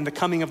beforehand the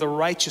coming of the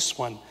righteous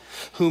one,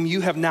 whom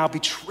you have now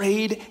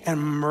betrayed and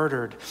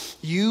murdered.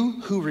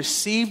 You who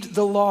received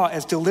the law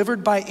as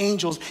delivered by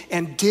angels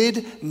and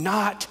did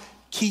not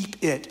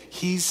keep it.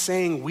 He's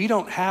saying we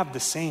don't have the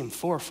same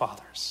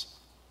forefathers.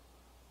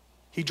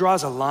 He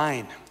draws a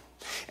line.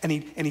 And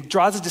he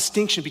draws a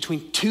distinction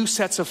between two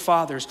sets of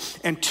fathers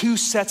and two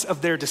sets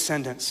of their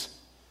descendants.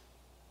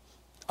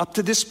 Up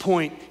to this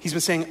point, he's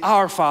been saying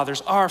our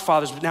fathers,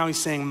 but now he's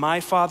saying my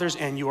fathers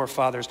and your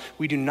fathers.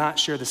 We do not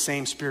share the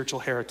same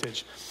spiritual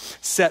heritage.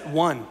 Set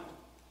one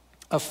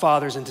of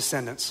fathers and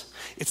descendants.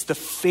 It's the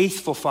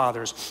faithful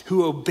fathers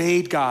who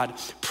obeyed God,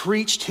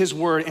 preached his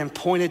word, and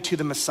pointed to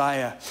the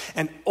Messiah,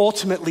 and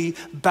ultimately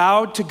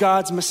bowed to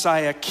God's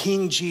Messiah,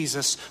 King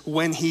Jesus,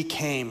 when he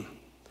came.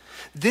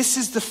 This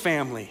is the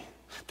family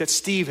that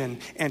Stephen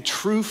and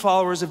true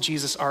followers of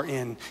Jesus are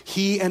in.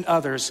 He and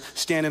others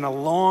stand in a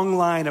long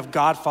line of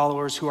God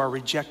followers who are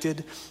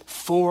rejected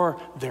for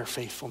their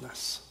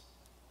faithfulness.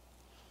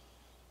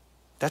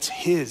 That's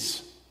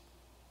his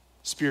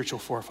spiritual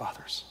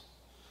forefathers.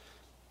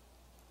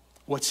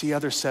 What's the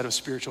other set of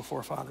spiritual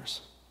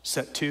forefathers?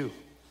 Set 2,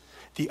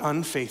 the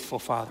unfaithful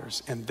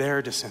fathers and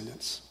their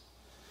descendants.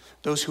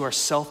 Those who are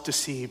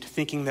self-deceived,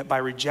 thinking that by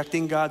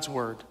rejecting God's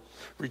word,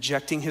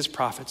 rejecting his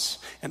prophets,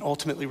 and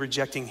ultimately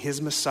rejecting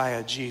his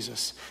Messiah,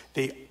 Jesus,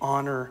 they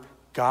honor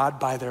God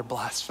by their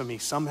blasphemy.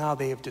 Somehow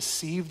they have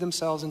deceived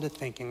themselves into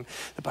thinking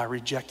that by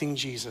rejecting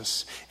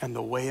Jesus and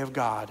the way of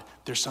God,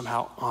 they're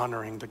somehow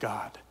honoring the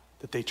God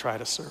that they try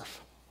to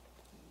serve.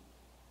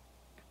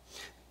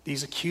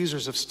 These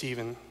accusers of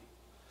Stephen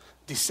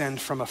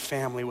descend from a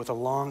family with a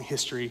long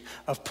history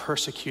of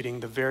persecuting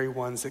the very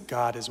ones that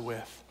God is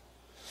with.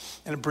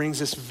 And it brings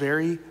this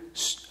very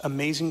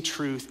amazing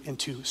truth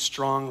into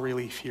strong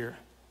relief here.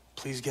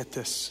 Please get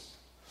this.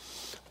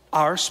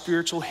 Our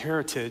spiritual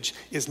heritage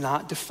is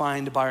not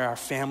defined by our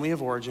family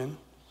of origin,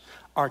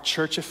 our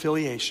church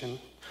affiliation,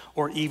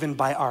 or even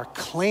by our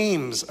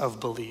claims of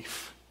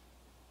belief.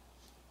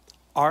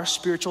 Our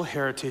spiritual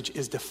heritage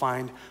is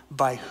defined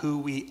by who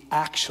we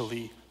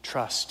actually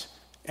trust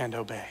and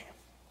obey.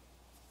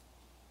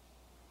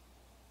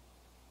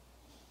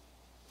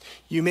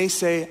 You may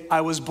say, I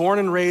was born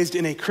and raised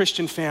in a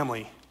Christian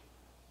family.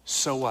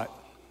 So what?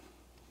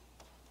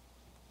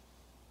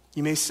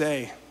 You may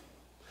say,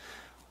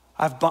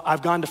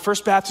 I've gone to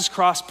First Baptist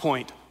Cross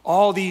Point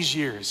all these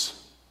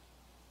years.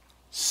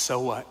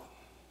 So what?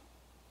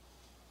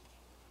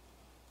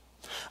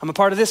 I'm a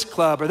part of this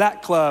club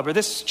or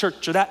this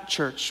church or that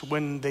church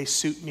when they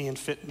suit me and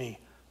fit me.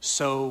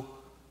 So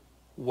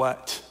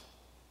what?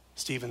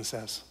 Stephen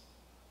says.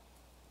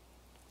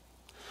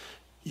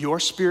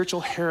 Your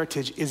spiritual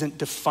heritage isn't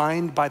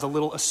defined by the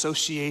little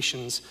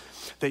associations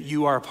that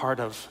you are a part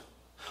of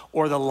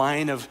or the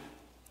line of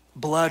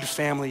blood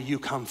family you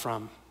come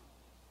from.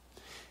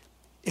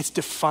 It's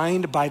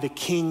defined by the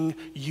King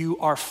you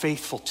are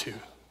faithful to.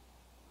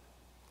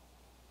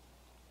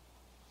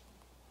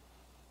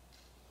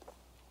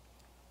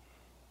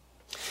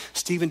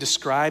 Stephen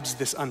describes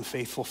this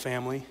unfaithful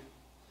family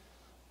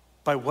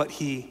by what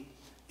he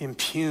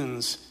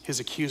impugns his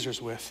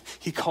accusers with.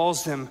 He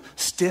calls them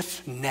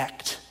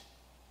stiff-necked.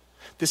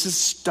 This is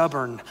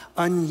stubborn,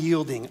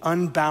 unyielding,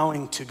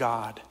 unbowing to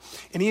God.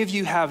 Any of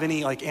you have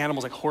any like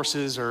animals like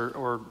horses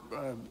or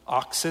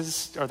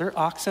oxes? Are there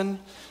oxen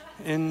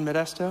in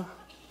Modesto?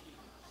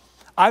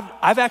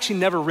 I've actually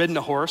never ridden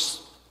a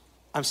horse.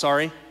 I'm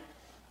sorry,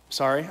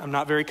 I'm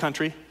not very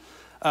country.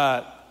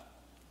 I've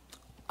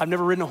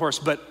never ridden a horse,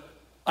 but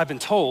I've been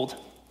told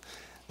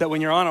that when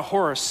you're on a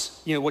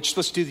horse, you know, what you're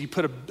supposed to do, you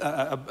put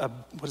a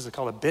what is it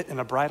called, a bit and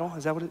a bridle?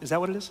 Is that what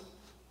it is?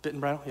 Bit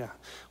and bridle? Yeah,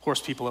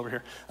 horse people over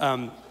here.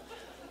 And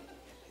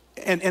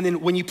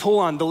then when you pull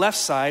on the left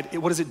side,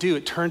 what does it do?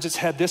 It turns its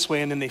head this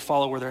way and then they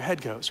follow where their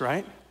head goes,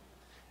 right?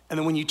 And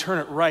then when you turn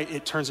it right,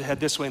 it turns the head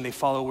this way and they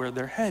follow where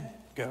their head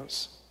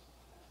goes.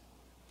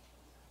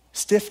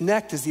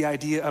 Stiff-necked is the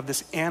idea of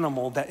this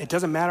animal that it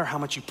doesn't matter how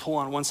much you pull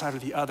on one side or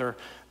the other.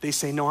 They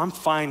say, no, I'm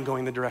fine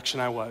going the direction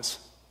I was.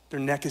 Their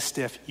neck is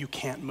stiff. You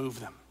can't move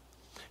them.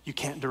 You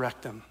can't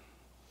direct them.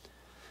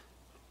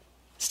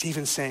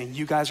 Stephen's saying,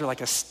 you guys are like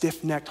a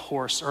stiff-necked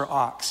horse or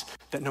ox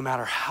that no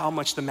matter how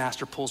much the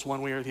master pulls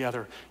one way or the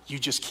other, you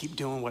just keep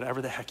doing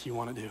whatever the heck you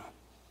want to do.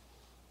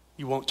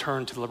 You won't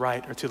turn to the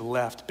right or to the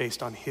left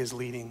based on his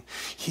leading.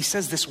 He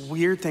says this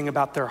weird thing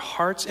about their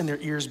hearts and their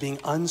ears being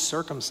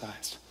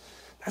uncircumcised.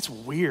 That's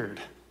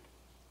weird.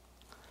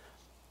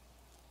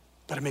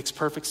 But it makes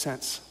perfect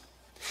sense.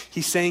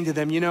 He's saying to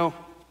them, you know,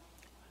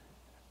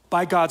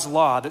 by God's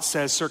law that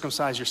says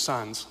circumcise your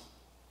sons,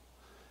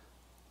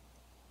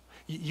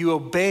 you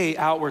obey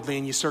outwardly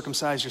and you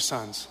circumcise your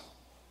sons.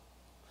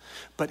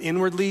 But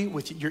inwardly,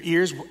 with your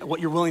ears,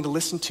 what you're willing to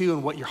listen to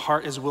and what your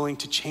heart is willing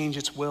to change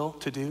its will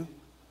to do,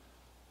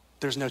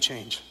 there's no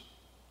change.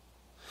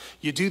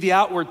 You do the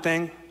outward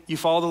thing, you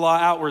follow the law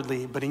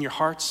outwardly, but in your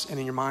hearts and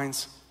in your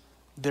minds,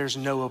 there's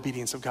no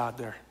obedience of God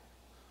there.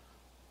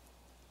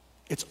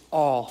 It's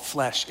all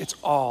flesh, it's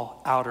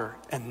all outer,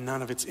 and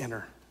none of it's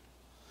inner.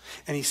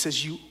 And he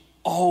says, you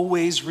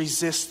always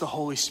resist the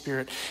Holy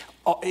Spirit.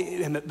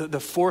 And the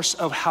force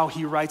of how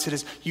he writes it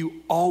is,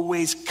 you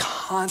always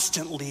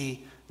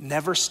constantly,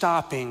 never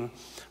stopping,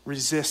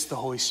 resist the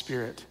Holy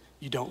Spirit.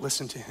 You don't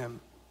listen to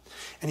him.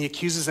 And he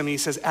accuses them and he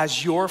says,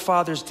 as your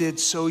fathers did,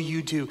 so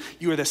you do.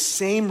 You are the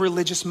same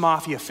religious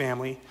mafia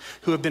family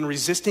who have been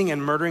resisting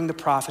and murdering the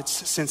prophets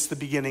since the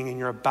beginning, and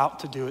you're about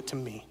to do it to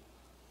me.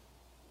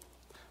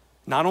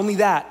 Not only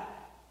that,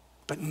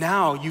 but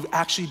now you've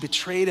actually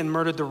betrayed and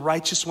murdered the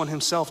righteous one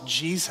himself,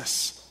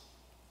 Jesus.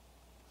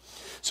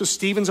 So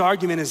Stephen's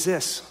argument is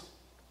this.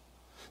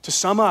 To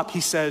sum up,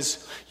 he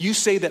says, you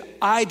say that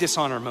I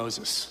dishonor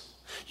Moses.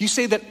 You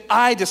say that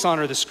I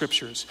dishonor the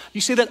scriptures.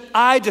 You say that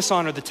I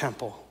dishonor the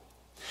temple.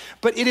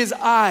 But it is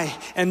I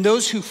and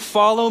those who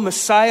follow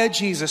Messiah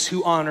Jesus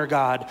who honor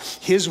God,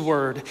 his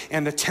word,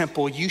 and the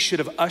temple you should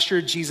have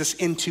ushered Jesus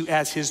into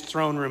as his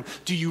throne room.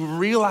 Do you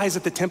realize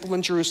that the temple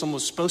in Jerusalem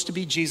was supposed to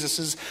be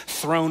Jesus'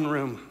 throne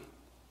room?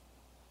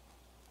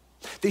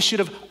 They should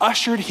have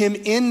ushered him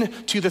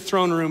into the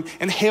throne room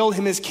and hailed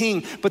him as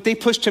king, but they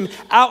pushed him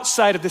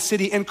outside of the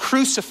city and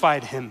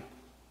crucified him.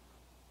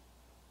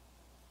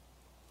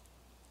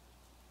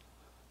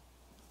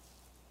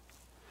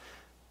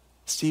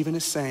 Stephen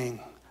is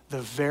saying,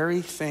 the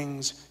very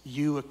things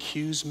you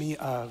accuse me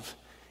of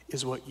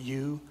is what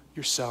you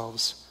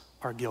yourselves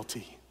are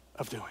guilty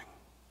of doing.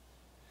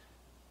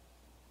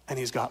 And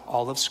he's got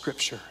all of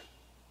Scripture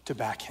to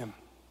back him.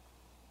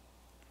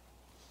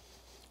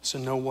 So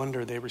no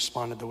wonder they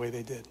responded the way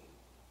they did.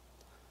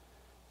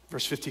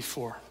 Verse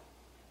 54.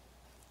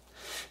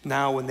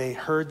 Now when they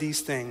heard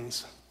these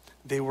things,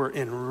 they were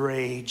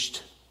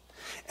enraged,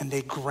 and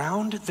they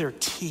ground their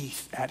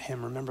teeth at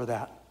him. Remember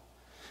that.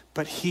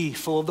 But he,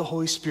 full of the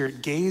Holy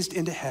Spirit, gazed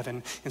into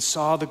heaven and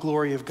saw the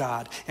glory of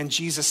God, and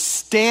Jesus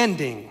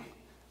standing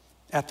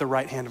at the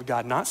right hand of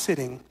God, not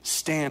sitting,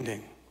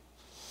 standing.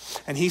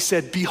 And he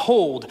said,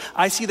 behold,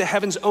 I see the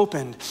heavens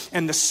opened,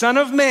 and the Son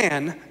of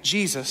Man,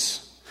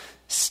 Jesus,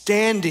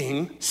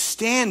 standing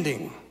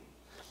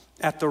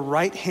at the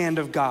right hand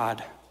of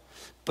God.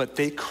 But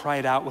they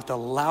cried out with a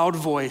loud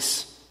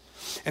voice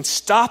and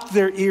stopped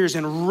their ears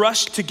and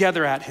rushed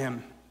together at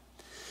him.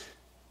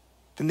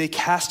 Then they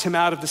cast him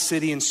out of the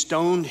city and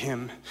stoned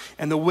him,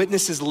 and the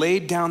witnesses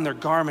laid down their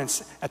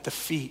garments at the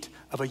feet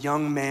of a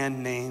young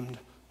man named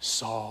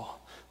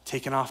Saul,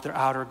 taking off their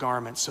outer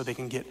garments so they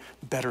can get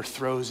better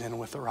throws in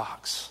with the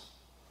rocks.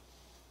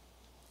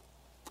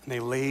 And they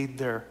laid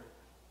their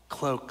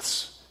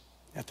cloaks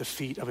at the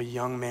feet of a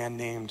young man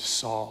named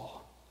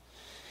Saul.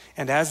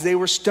 And as they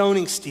were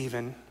stoning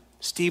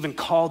Stephen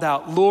called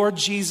out, Lord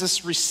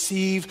Jesus,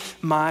 receive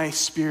my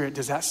spirit.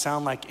 Does that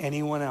sound like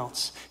anyone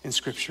else in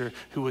Scripture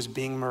who was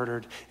being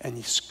murdered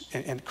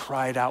and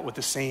cried out with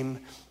the same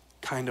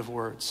kind of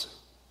words?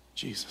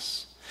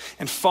 Jesus.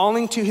 And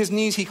falling to his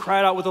knees, he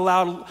cried out with a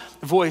loud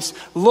voice,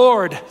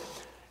 Lord,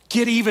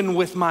 get even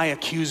with my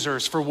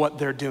accusers for what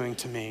they're doing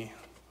to me.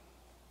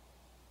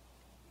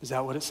 Is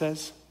that what it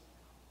says?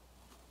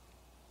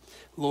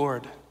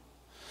 Lord,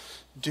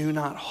 do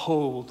not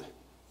hold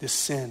this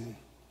sin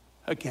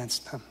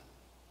against them.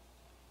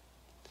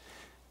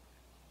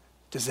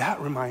 Does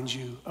that remind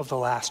you of the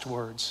last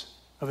words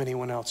of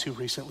anyone else who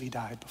recently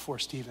died before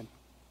Stephen?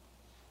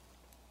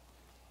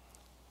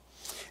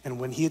 And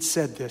when he had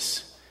said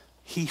this,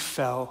 he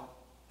fell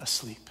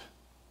asleep.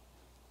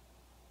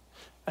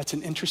 That's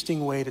an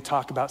interesting way to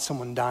talk about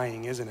someone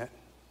dying, isn't it?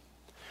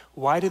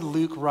 Why did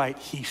Luke write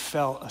he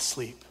fell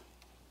asleep?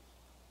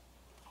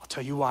 I'll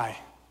tell you why.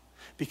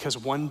 Because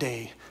one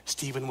day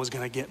Stephen was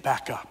going to get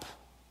back up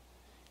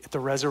at the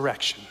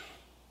resurrection.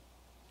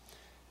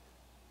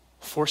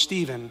 For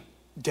Stephen,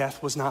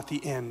 death was not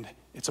the end,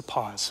 it's a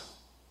pause.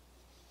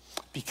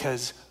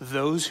 Because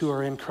those who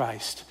are in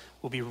Christ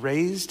will be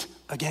raised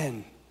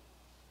again.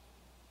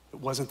 It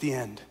wasn't the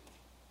end,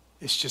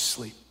 it's just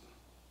sleep.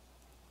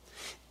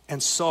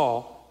 And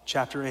Saul,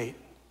 chapter 8,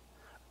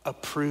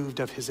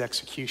 approved of his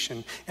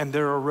execution. And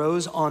there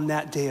arose on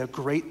that day a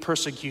great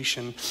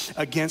persecution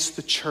against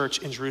the church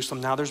in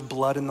Jerusalem. Now there's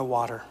blood in the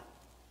water.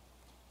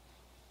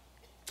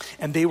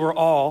 And they were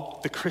all,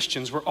 the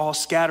Christians were all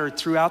scattered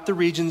throughout the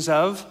regions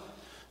of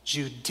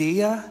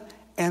Judea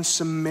and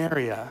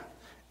Samaria,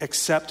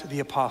 except the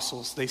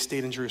apostles. They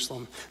stayed in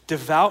Jerusalem.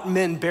 Devout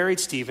men buried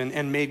Stephen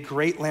and made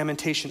great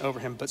lamentation over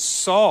him. But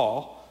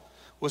Saul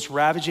was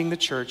ravaging the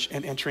church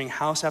and entering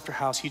house after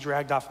house. He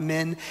dragged off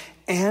men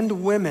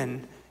and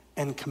women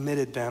and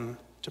committed them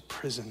to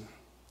prison.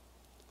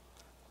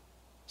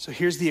 So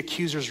here's the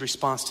accuser's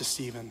response to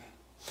Stephen.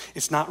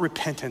 It's not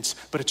repentance,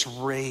 but it's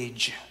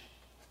rage.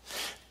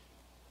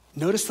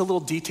 Notice the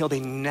little detail, they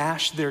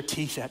gnashed their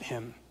teeth at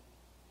him.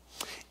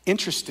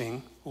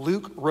 Interesting,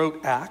 Luke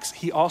wrote Acts.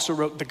 He also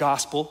wrote the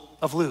Gospel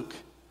of Luke.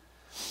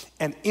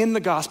 And in the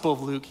Gospel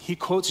of Luke, he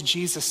quotes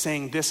Jesus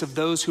saying this of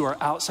those who are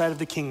outside of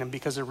the kingdom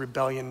because of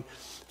rebellion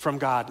from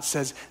God. It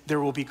says, there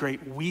will be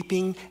great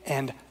weeping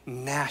and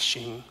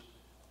gnashing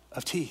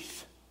of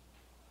teeth.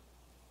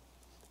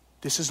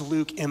 This is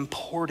Luke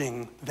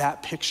importing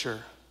that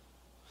picture.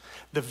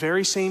 The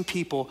very same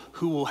people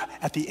who will,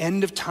 at the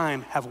end of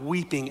time, have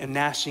weeping and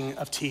gnashing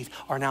of teeth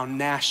are now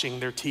gnashing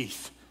their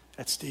teeth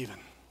at Stephen.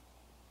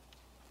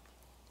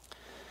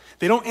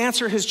 They don't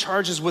answer his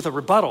charges with a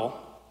rebuttal,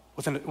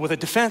 with a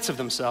defense of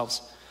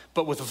themselves,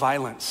 but with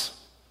violence.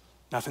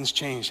 Nothing's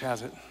changed,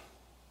 has it?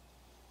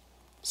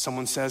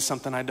 Someone says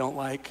something I don't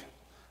like,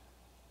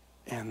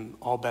 and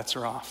all bets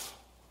are off.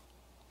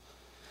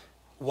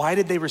 Why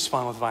did they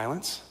respond with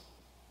violence?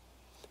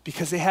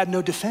 Because they had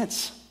no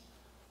defense.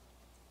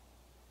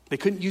 They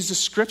couldn't use the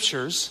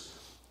scriptures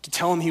to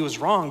tell him he was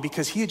wrong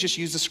because he had just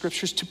used the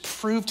scriptures to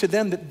prove to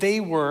them that they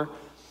were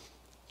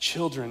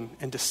children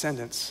and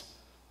descendants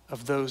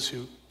of those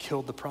who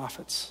killed the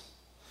prophets.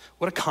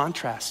 What a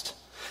contrast.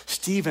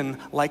 Stephen,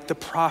 like the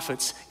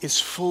prophets, is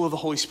full of the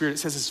Holy Spirit. It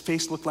says his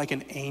face looked like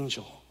an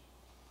angel.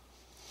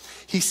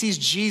 He sees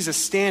Jesus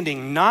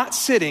standing, not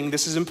sitting,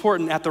 this is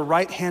important, at the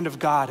right hand of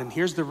God. And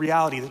here's the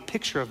reality, the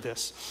picture of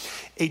this.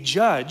 A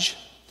judge,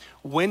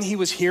 when he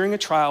was hearing a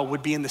trial,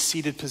 would be in the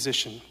seated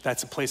position.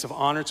 That's a place of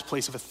honor, it's a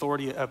place of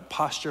authority, a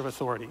posture of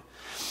authority.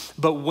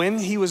 But when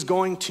he was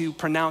going to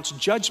pronounce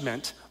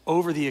judgment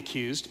over the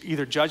accused,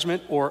 either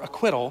judgment or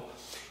acquittal,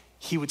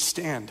 he would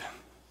stand.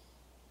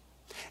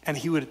 And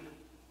he would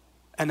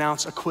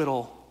announce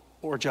acquittal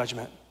or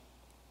judgment.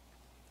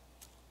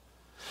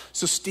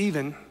 So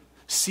Stephen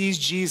sees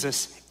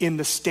Jesus in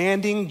the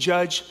standing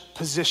judge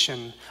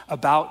position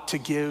about to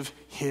give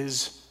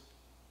his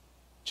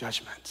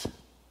judgment.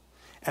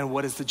 And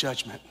what is the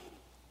judgment?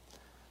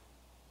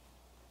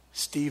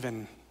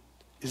 Stephen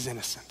is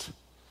innocent,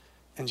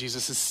 and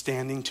Jesus is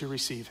standing to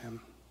receive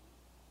him.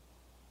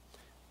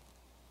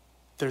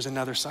 There's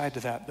another side to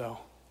that, though.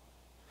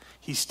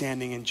 He's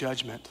standing in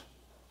judgment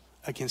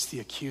against the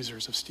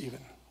accusers of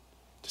Stephen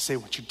to say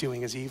what you're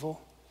doing is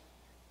evil,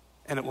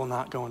 and it will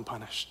not go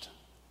unpunished.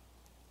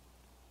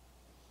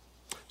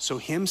 So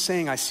him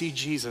saying, I see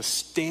Jesus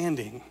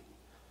standing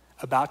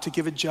about to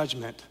give a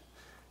judgment,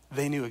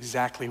 they knew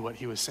exactly what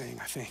he was saying,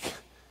 I think.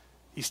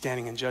 He's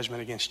standing in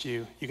judgment against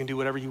you. You can do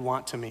whatever you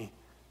want to me.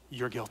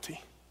 You're guilty.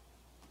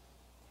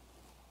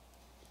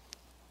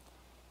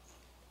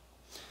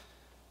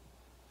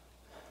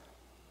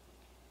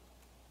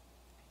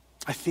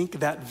 I think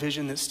that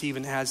vision that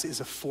Stephen has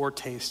is a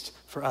foretaste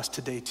for us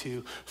today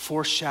too,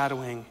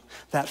 foreshadowing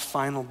that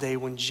final day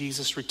when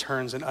Jesus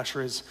returns and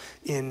ushers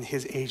in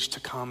his age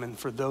to come. And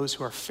for those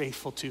who are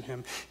faithful to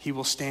him, he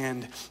will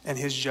stand and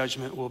his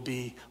judgment will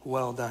be,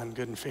 well done,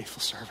 good and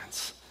faithful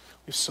servants.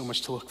 We have so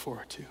much to look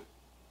forward to.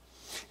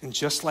 And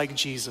just like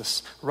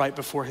Jesus, right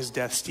before his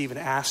death, Stephen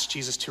asked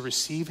Jesus to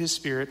receive his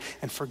spirit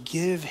and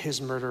forgive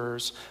his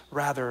murderers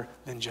rather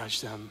than judge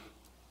them.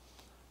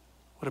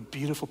 What a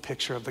beautiful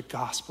picture of the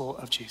gospel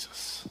of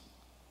Jesus.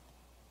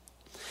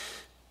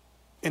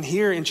 And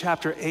here in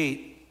chapter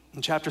 8,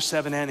 in chapter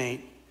 7 and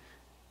 8,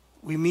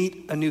 we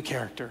meet a new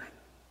character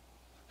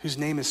whose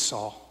name is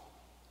Saul.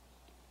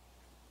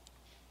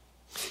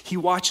 He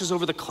watches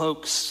over the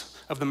cloaks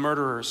of the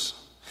murderers.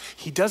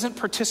 He doesn't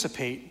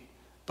participate,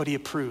 but he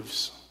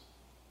approves.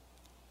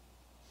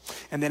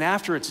 And then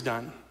after it's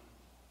done,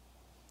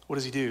 what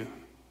does he do?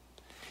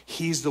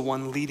 He's the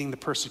one leading the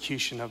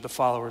persecution of the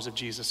followers of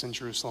Jesus in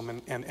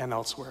Jerusalem and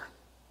elsewhere.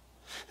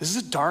 This is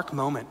a dark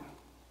moment.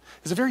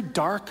 It's a very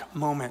dark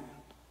moment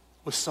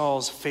with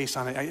Saul's face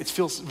on it. It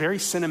feels very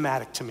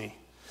cinematic to me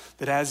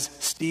that as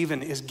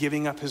Stephen is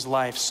giving up his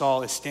life,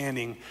 Saul is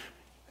standing,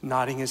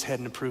 nodding his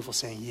head in approval,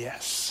 saying,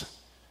 yes,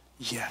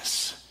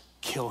 yes,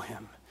 kill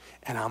him,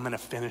 and I'm going to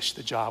finish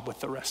the job with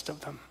the rest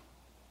of them.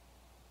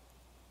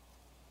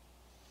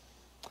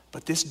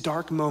 But this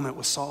dark moment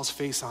with Saul's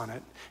face on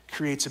it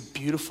creates a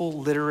beautiful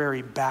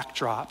literary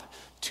backdrop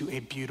to a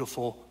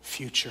beautiful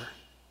future.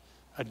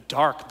 A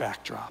dark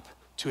backdrop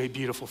to a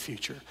beautiful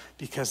future.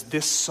 Because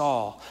this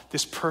Saul,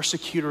 this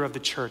persecutor of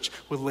the church,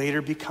 would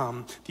later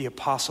become the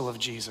apostle of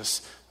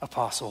Jesus,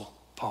 Apostle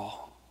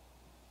Paul.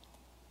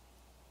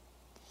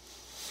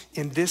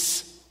 In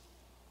this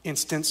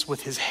instance,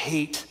 with his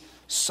hate,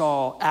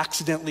 Saul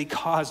accidentally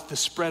caused the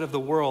spread of the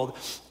world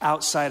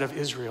outside of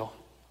Israel.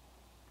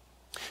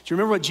 Do you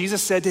remember what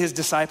Jesus said to his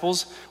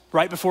disciples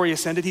right before he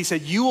ascended? He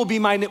said, you will be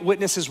my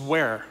witnesses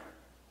where?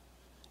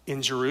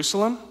 In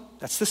Jerusalem,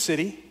 that's the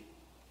city,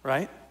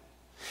 right?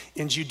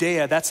 In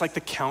Judea, that's like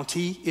the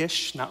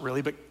county-ish, not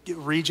really, but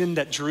region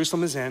that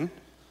Jerusalem is in.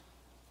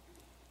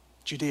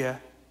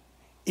 Judea.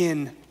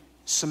 In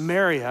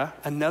Samaria,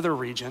 another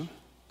region.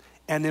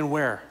 And then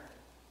where?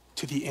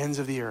 To the ends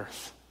of the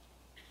earth.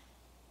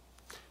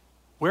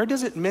 Where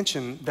does it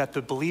mention that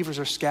the believers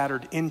are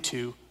scattered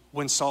into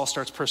when Saul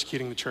starts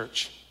persecuting the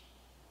church?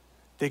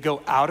 They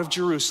go out of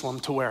Jerusalem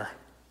to where?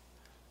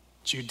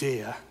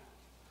 Judea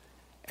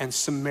and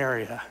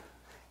Samaria.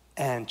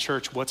 And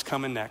church, what's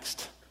coming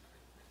next?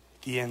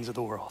 The ends of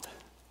the world.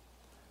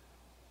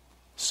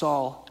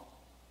 Saul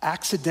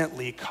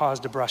accidentally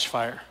caused a brush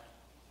fire.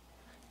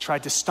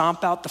 Tried to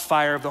stomp out the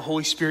fire of the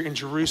Holy Spirit in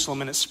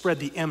Jerusalem, and it spread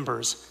the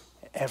embers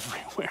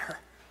everywhere.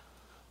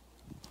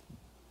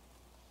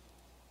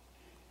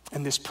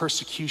 And this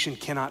persecution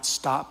cannot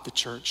stop the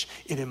church.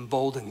 It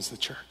emboldens the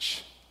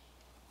church.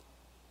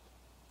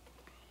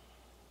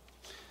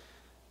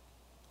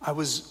 I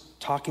was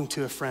talking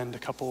to a friend a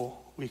couple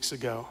weeks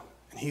ago,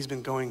 and he's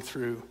been going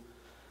through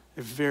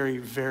a very,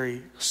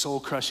 very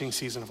soul-crushing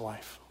season of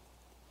life.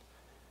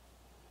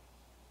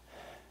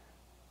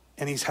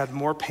 And he's had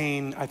more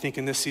pain, I think,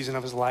 in this season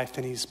of his life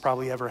than he's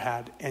probably ever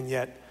had. And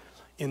yet,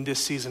 in this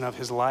season of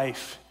his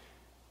life,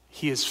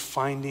 he is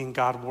finding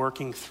God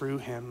working through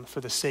him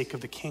for the sake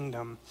of the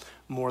kingdom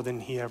more than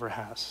he ever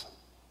has.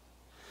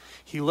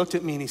 He looked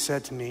at me and he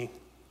said to me,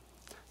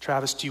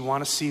 Travis, do you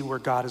want to see where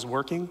God is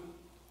working?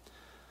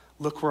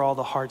 Look where all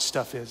the hard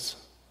stuff is,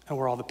 and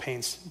where all the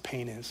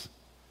pain is.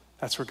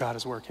 That's where God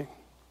is working.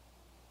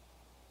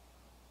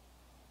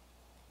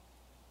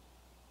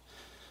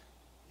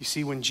 You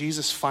see, when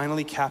Jesus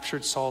finally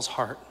captured Saul's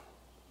heart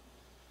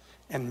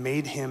and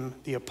made him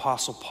the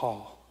Apostle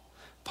Paul,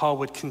 Paul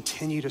would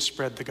continue to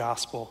spread the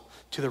gospel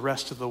to the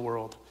rest of the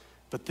world,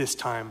 but this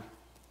time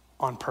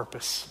on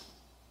purpose.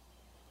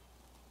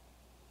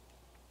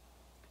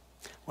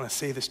 I want to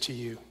say this to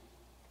you.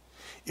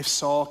 If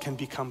Saul can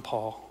become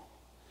Paul,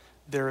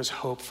 there is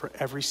hope for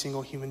every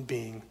single human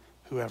being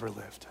who ever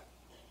lived.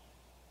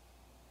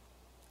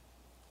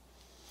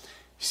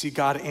 You see,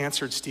 God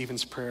answered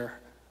Stephen's prayer.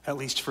 At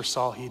least for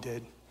Saul, he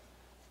did.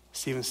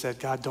 Stephen said,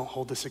 God, don't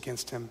hold this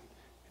against him.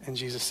 And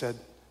Jesus said,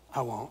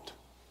 I won't.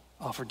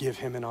 I'll forgive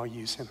him and I'll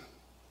use him.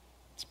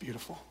 It's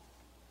beautiful.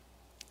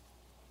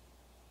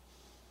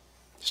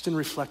 Just in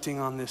reflecting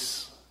on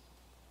this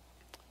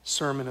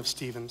sermon of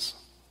Stephen's,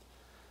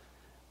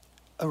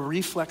 a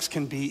reflex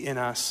can be in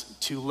us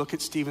to look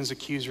at Stephen's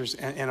accusers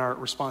and our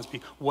response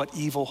be, what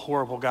evil,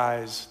 horrible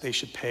guys they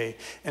should pay.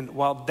 And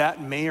while that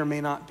may or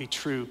may not be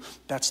true,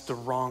 that's the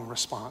wrong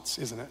response,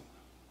 isn't it?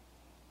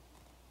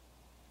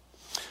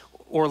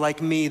 Or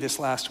like me this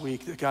last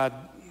week, that God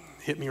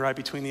hit me right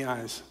between the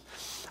eyes.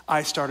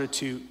 I started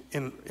to,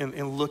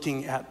 in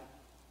looking at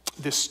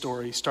this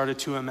story, started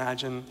to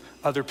imagine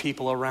other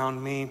people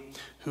around me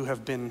who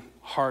have been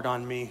hard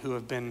on me, who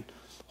have been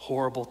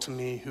horrible to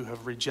me, who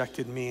have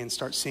rejected me, and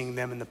start seeing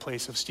them in the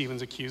place of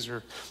Stephen's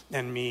accuser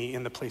and me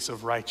in the place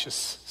of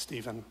righteous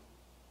Stephen.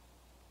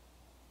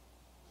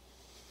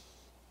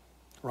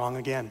 Wrong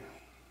again.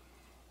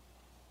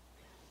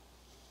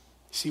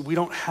 See, we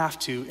don't have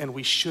to and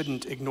we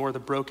shouldn't ignore the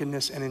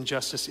brokenness and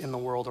injustice in the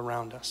world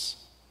around us.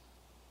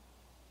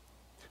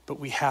 But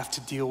we have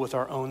to deal with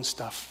our own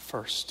stuff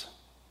first.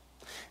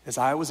 As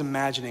I was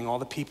imagining all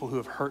the people who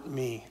have hurt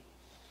me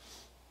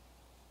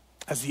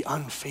as the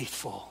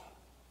unfaithful,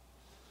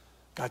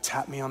 God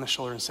tapped me on the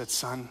shoulder and said,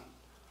 son,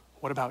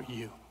 what about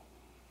you?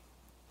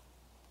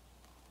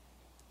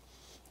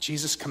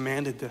 Jesus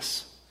commanded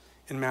this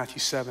in Matthew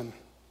 7.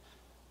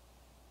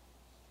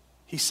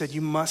 He said,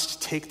 you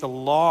must take the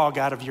log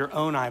out of your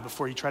own eye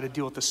before you try to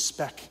deal with the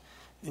speck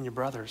in your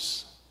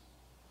brother's.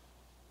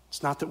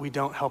 It's not that we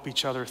don't help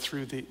each other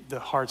through the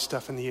hard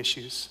stuff and the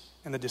issues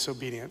and the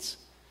disobedience.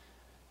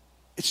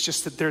 It's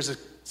just that there's a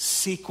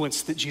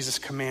sequence that Jesus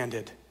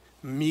commanded.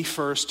 Me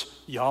first,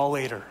 y'all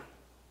later.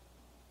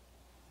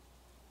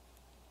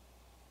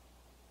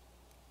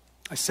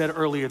 I said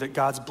earlier that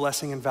God's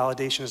blessing and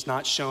validation is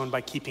not shown by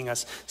keeping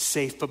us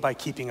safe, but by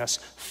keeping us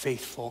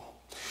faithful.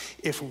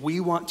 If we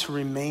want to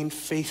remain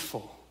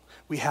faithful,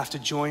 we have to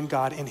join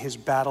God in his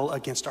battle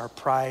against our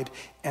pride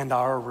and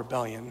our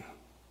rebellion.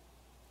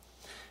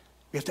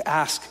 We have to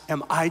ask,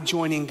 am I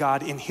joining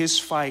God in his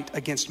fight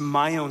against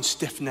my own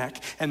stiff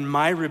neck and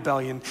my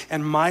rebellion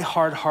and my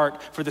hard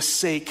heart for the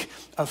sake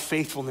of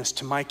faithfulness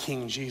to my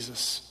King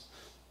Jesus?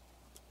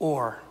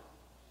 Or,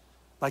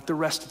 like the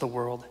rest of the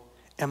world,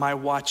 am I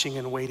watching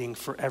and waiting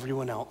for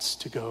everyone else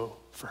to go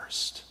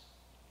first?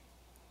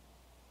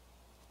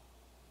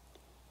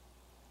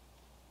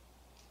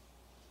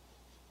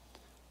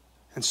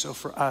 And so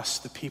for us,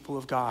 the people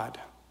of God,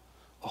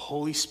 a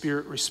Holy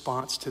Spirit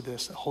response to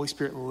this, a Holy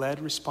Spirit-led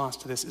response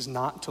to this is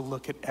not to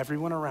look at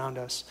everyone around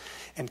us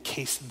and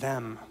case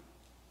them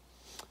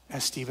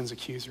as Stephen's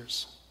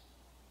accusers.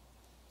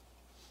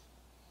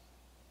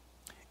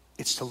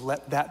 It's to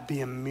let that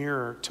be a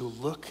mirror to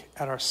look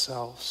at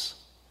ourselves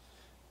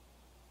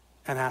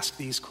and ask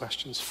these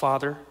questions.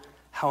 Father,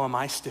 how am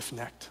I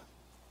stiff-necked?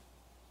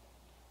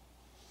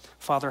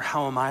 Father,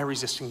 how am I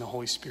resisting the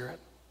Holy Spirit?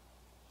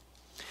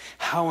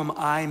 How am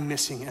I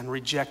missing and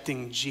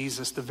rejecting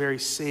Jesus, the very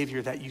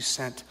Savior that you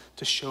sent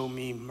to show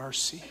me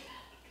mercy?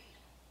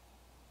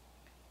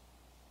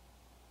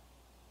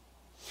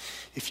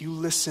 If you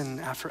listen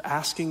after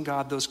asking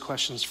God those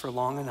questions for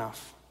long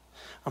enough,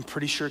 I'm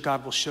pretty sure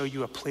God will show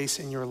you a place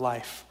in your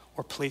life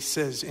or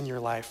places in your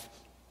life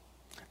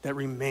that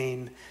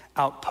remain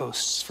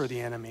outposts for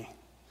the enemy.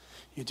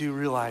 You do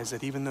realize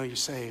that even though you're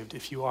saved,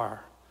 if you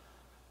are,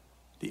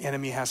 the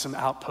enemy has some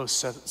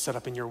outposts set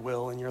up in your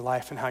will, in your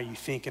life, and how you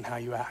think and how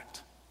you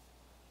act.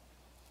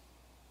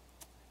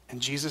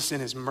 And Jesus in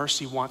his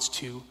mercy wants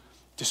to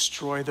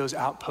destroy those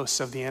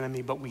outposts of the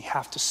enemy, but we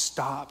have to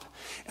stop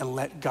and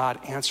let God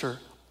answer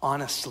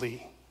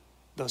honestly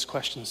those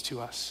questions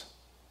to us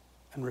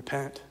and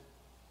repent.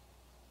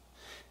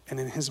 And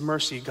in his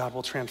mercy, God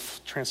will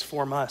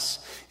transform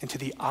us into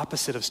the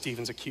opposite of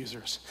Stephen's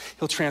accusers.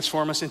 He'll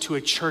transform us into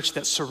a church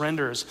that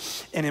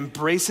surrenders and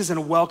embraces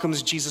and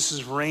welcomes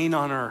Jesus' reign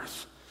on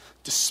earth,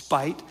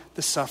 despite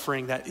the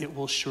suffering that it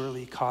will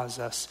surely cause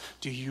us.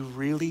 Do you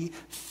really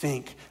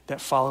think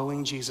that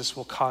following Jesus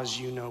will cause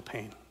you no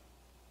pain?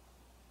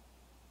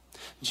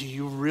 Do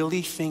you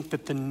really think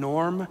that the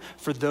norm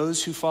for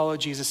those who follow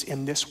Jesus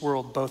in this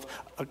world, both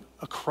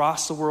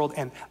across the world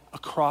and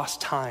across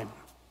time,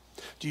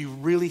 do you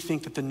really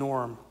think that the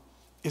norm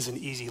is an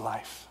easy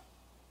life?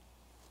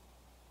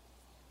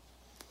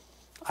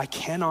 I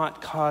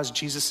cannot cause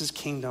Jesus'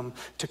 kingdom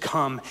to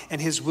come and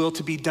his will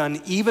to be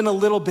done even a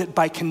little bit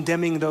by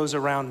condemning those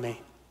around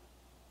me.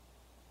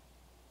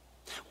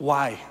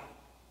 Why?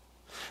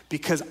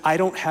 Because I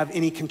don't have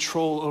any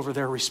control over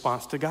their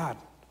response to God.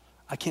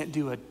 I can't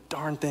do a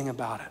darn thing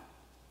about it.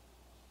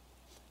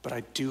 But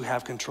I do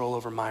have control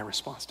over my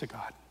response to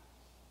God.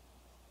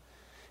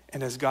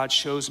 And as God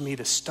shows me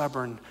the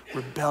stubborn,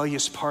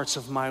 rebellious parts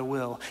of my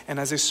will, and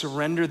as I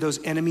surrender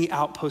those enemy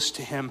outposts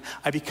to him,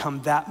 I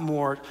become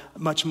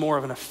much more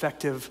of an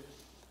effective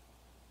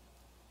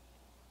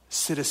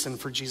citizen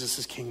for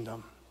Jesus'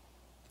 kingdom.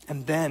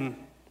 And then,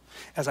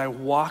 as I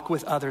walk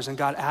with others and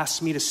God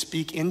asks me to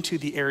speak into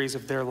the areas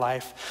of their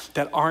life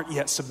that aren't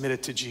yet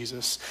submitted to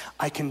Jesus,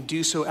 I can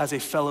do so as a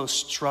fellow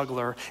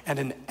struggler and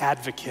an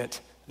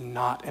advocate,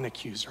 not an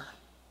accuser.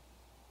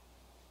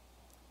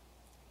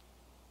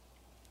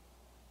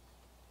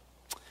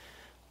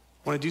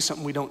 I want to do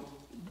something we don't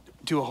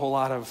do a whole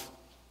lot of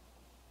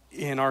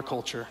in our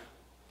culture,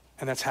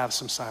 and that's have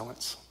some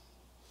silence.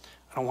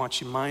 I don't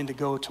want your mind to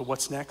go to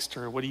what's next,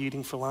 or what are you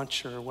eating for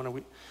lunch, or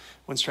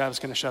when's Travis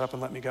going to shut up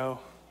and let me go?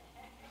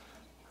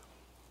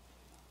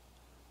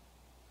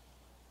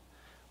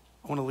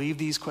 I want to leave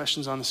these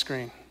questions on the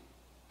screen.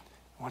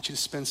 I want you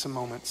to spend some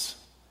moments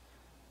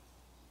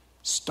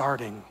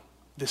starting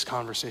this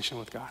conversation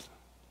with God.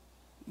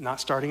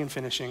 Not starting and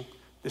finishing.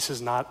 This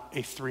is not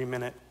a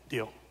 3-minute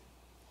deal.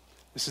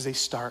 This is a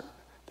start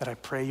that I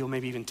pray you'll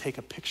maybe even take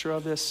a picture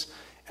of this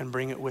and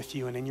bring it with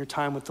you. And in your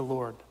time with the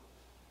Lord,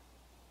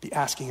 be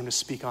asking him to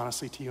speak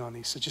honestly to you on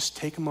these. So just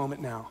take a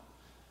moment now,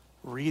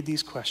 read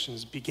these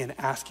questions, begin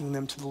asking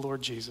them to the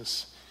Lord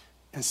Jesus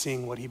and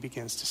seeing what he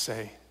begins to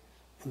say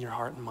in your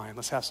heart and mind.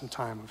 Let's have some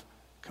time of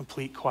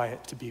complete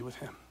quiet to be with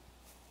him.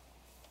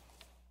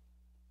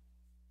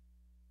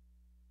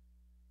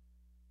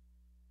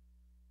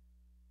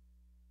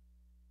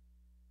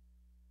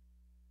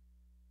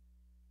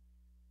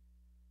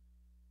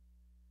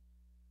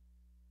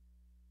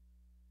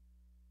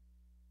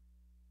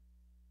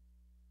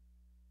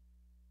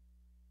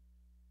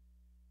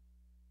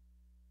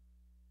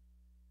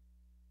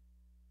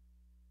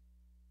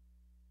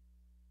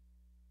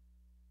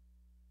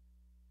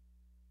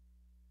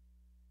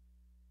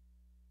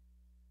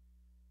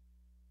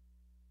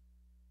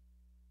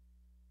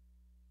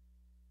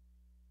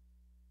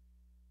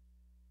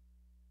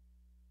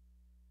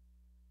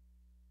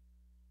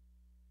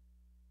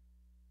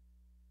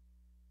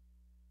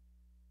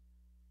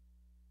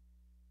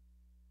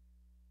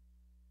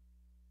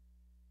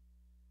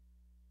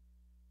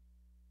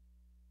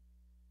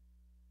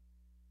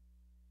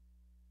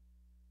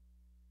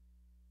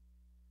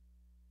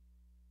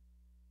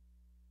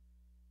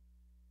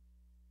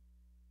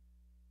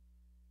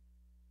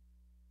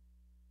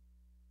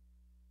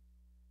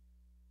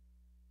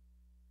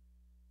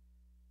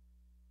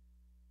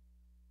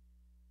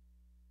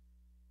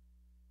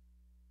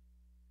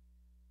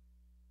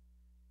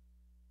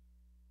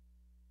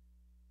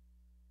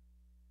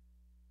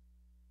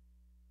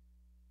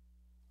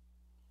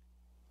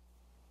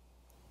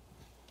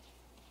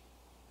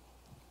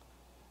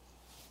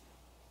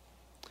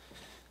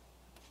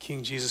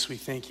 King Jesus, we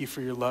thank you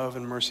for your love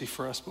and mercy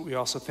for us, but we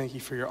also thank you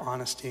for your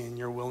honesty and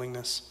your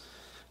willingness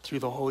through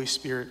the Holy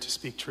Spirit to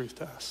speak truth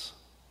to us.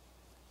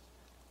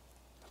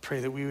 I pray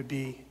that we would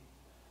be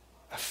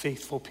a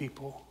faithful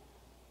people,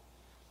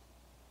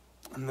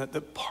 and that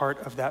the part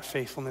of that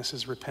faithfulness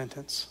is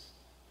repentance.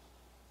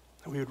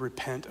 That we would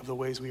repent of the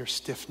ways we are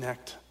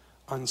stiff-necked,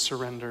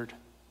 unsurrendered,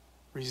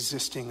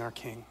 resisting our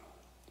King.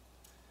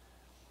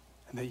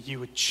 And that you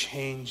would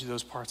change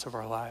those parts of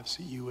our lives.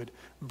 That you would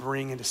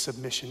bring into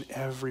submission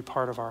every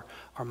part of our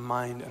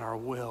mind and our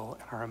will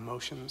and our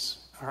emotions,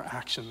 our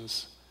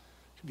actions,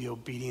 to be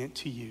obedient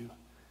to you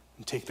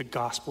and take the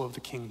gospel of the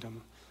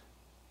kingdom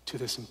to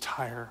this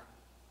entire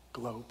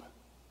globe.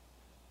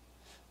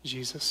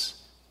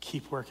 Jesus,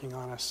 keep working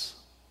on us.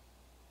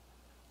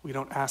 We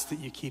don't ask that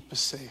you keep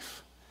us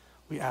safe.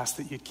 We ask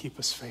that you'd keep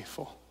us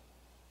faithful.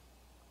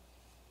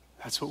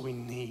 That's what we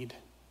need.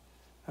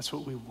 That's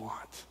what we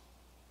want.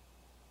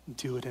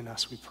 Do it in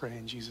us, we pray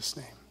in Jesus'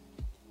 name.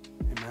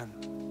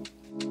 Amen.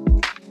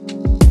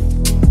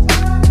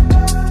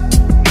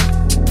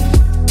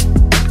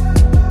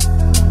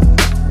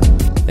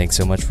 Thanks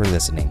so much for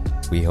listening.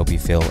 We hope you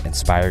feel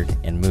inspired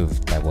and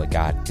moved by what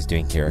God is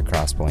doing here at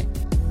Crosspoint.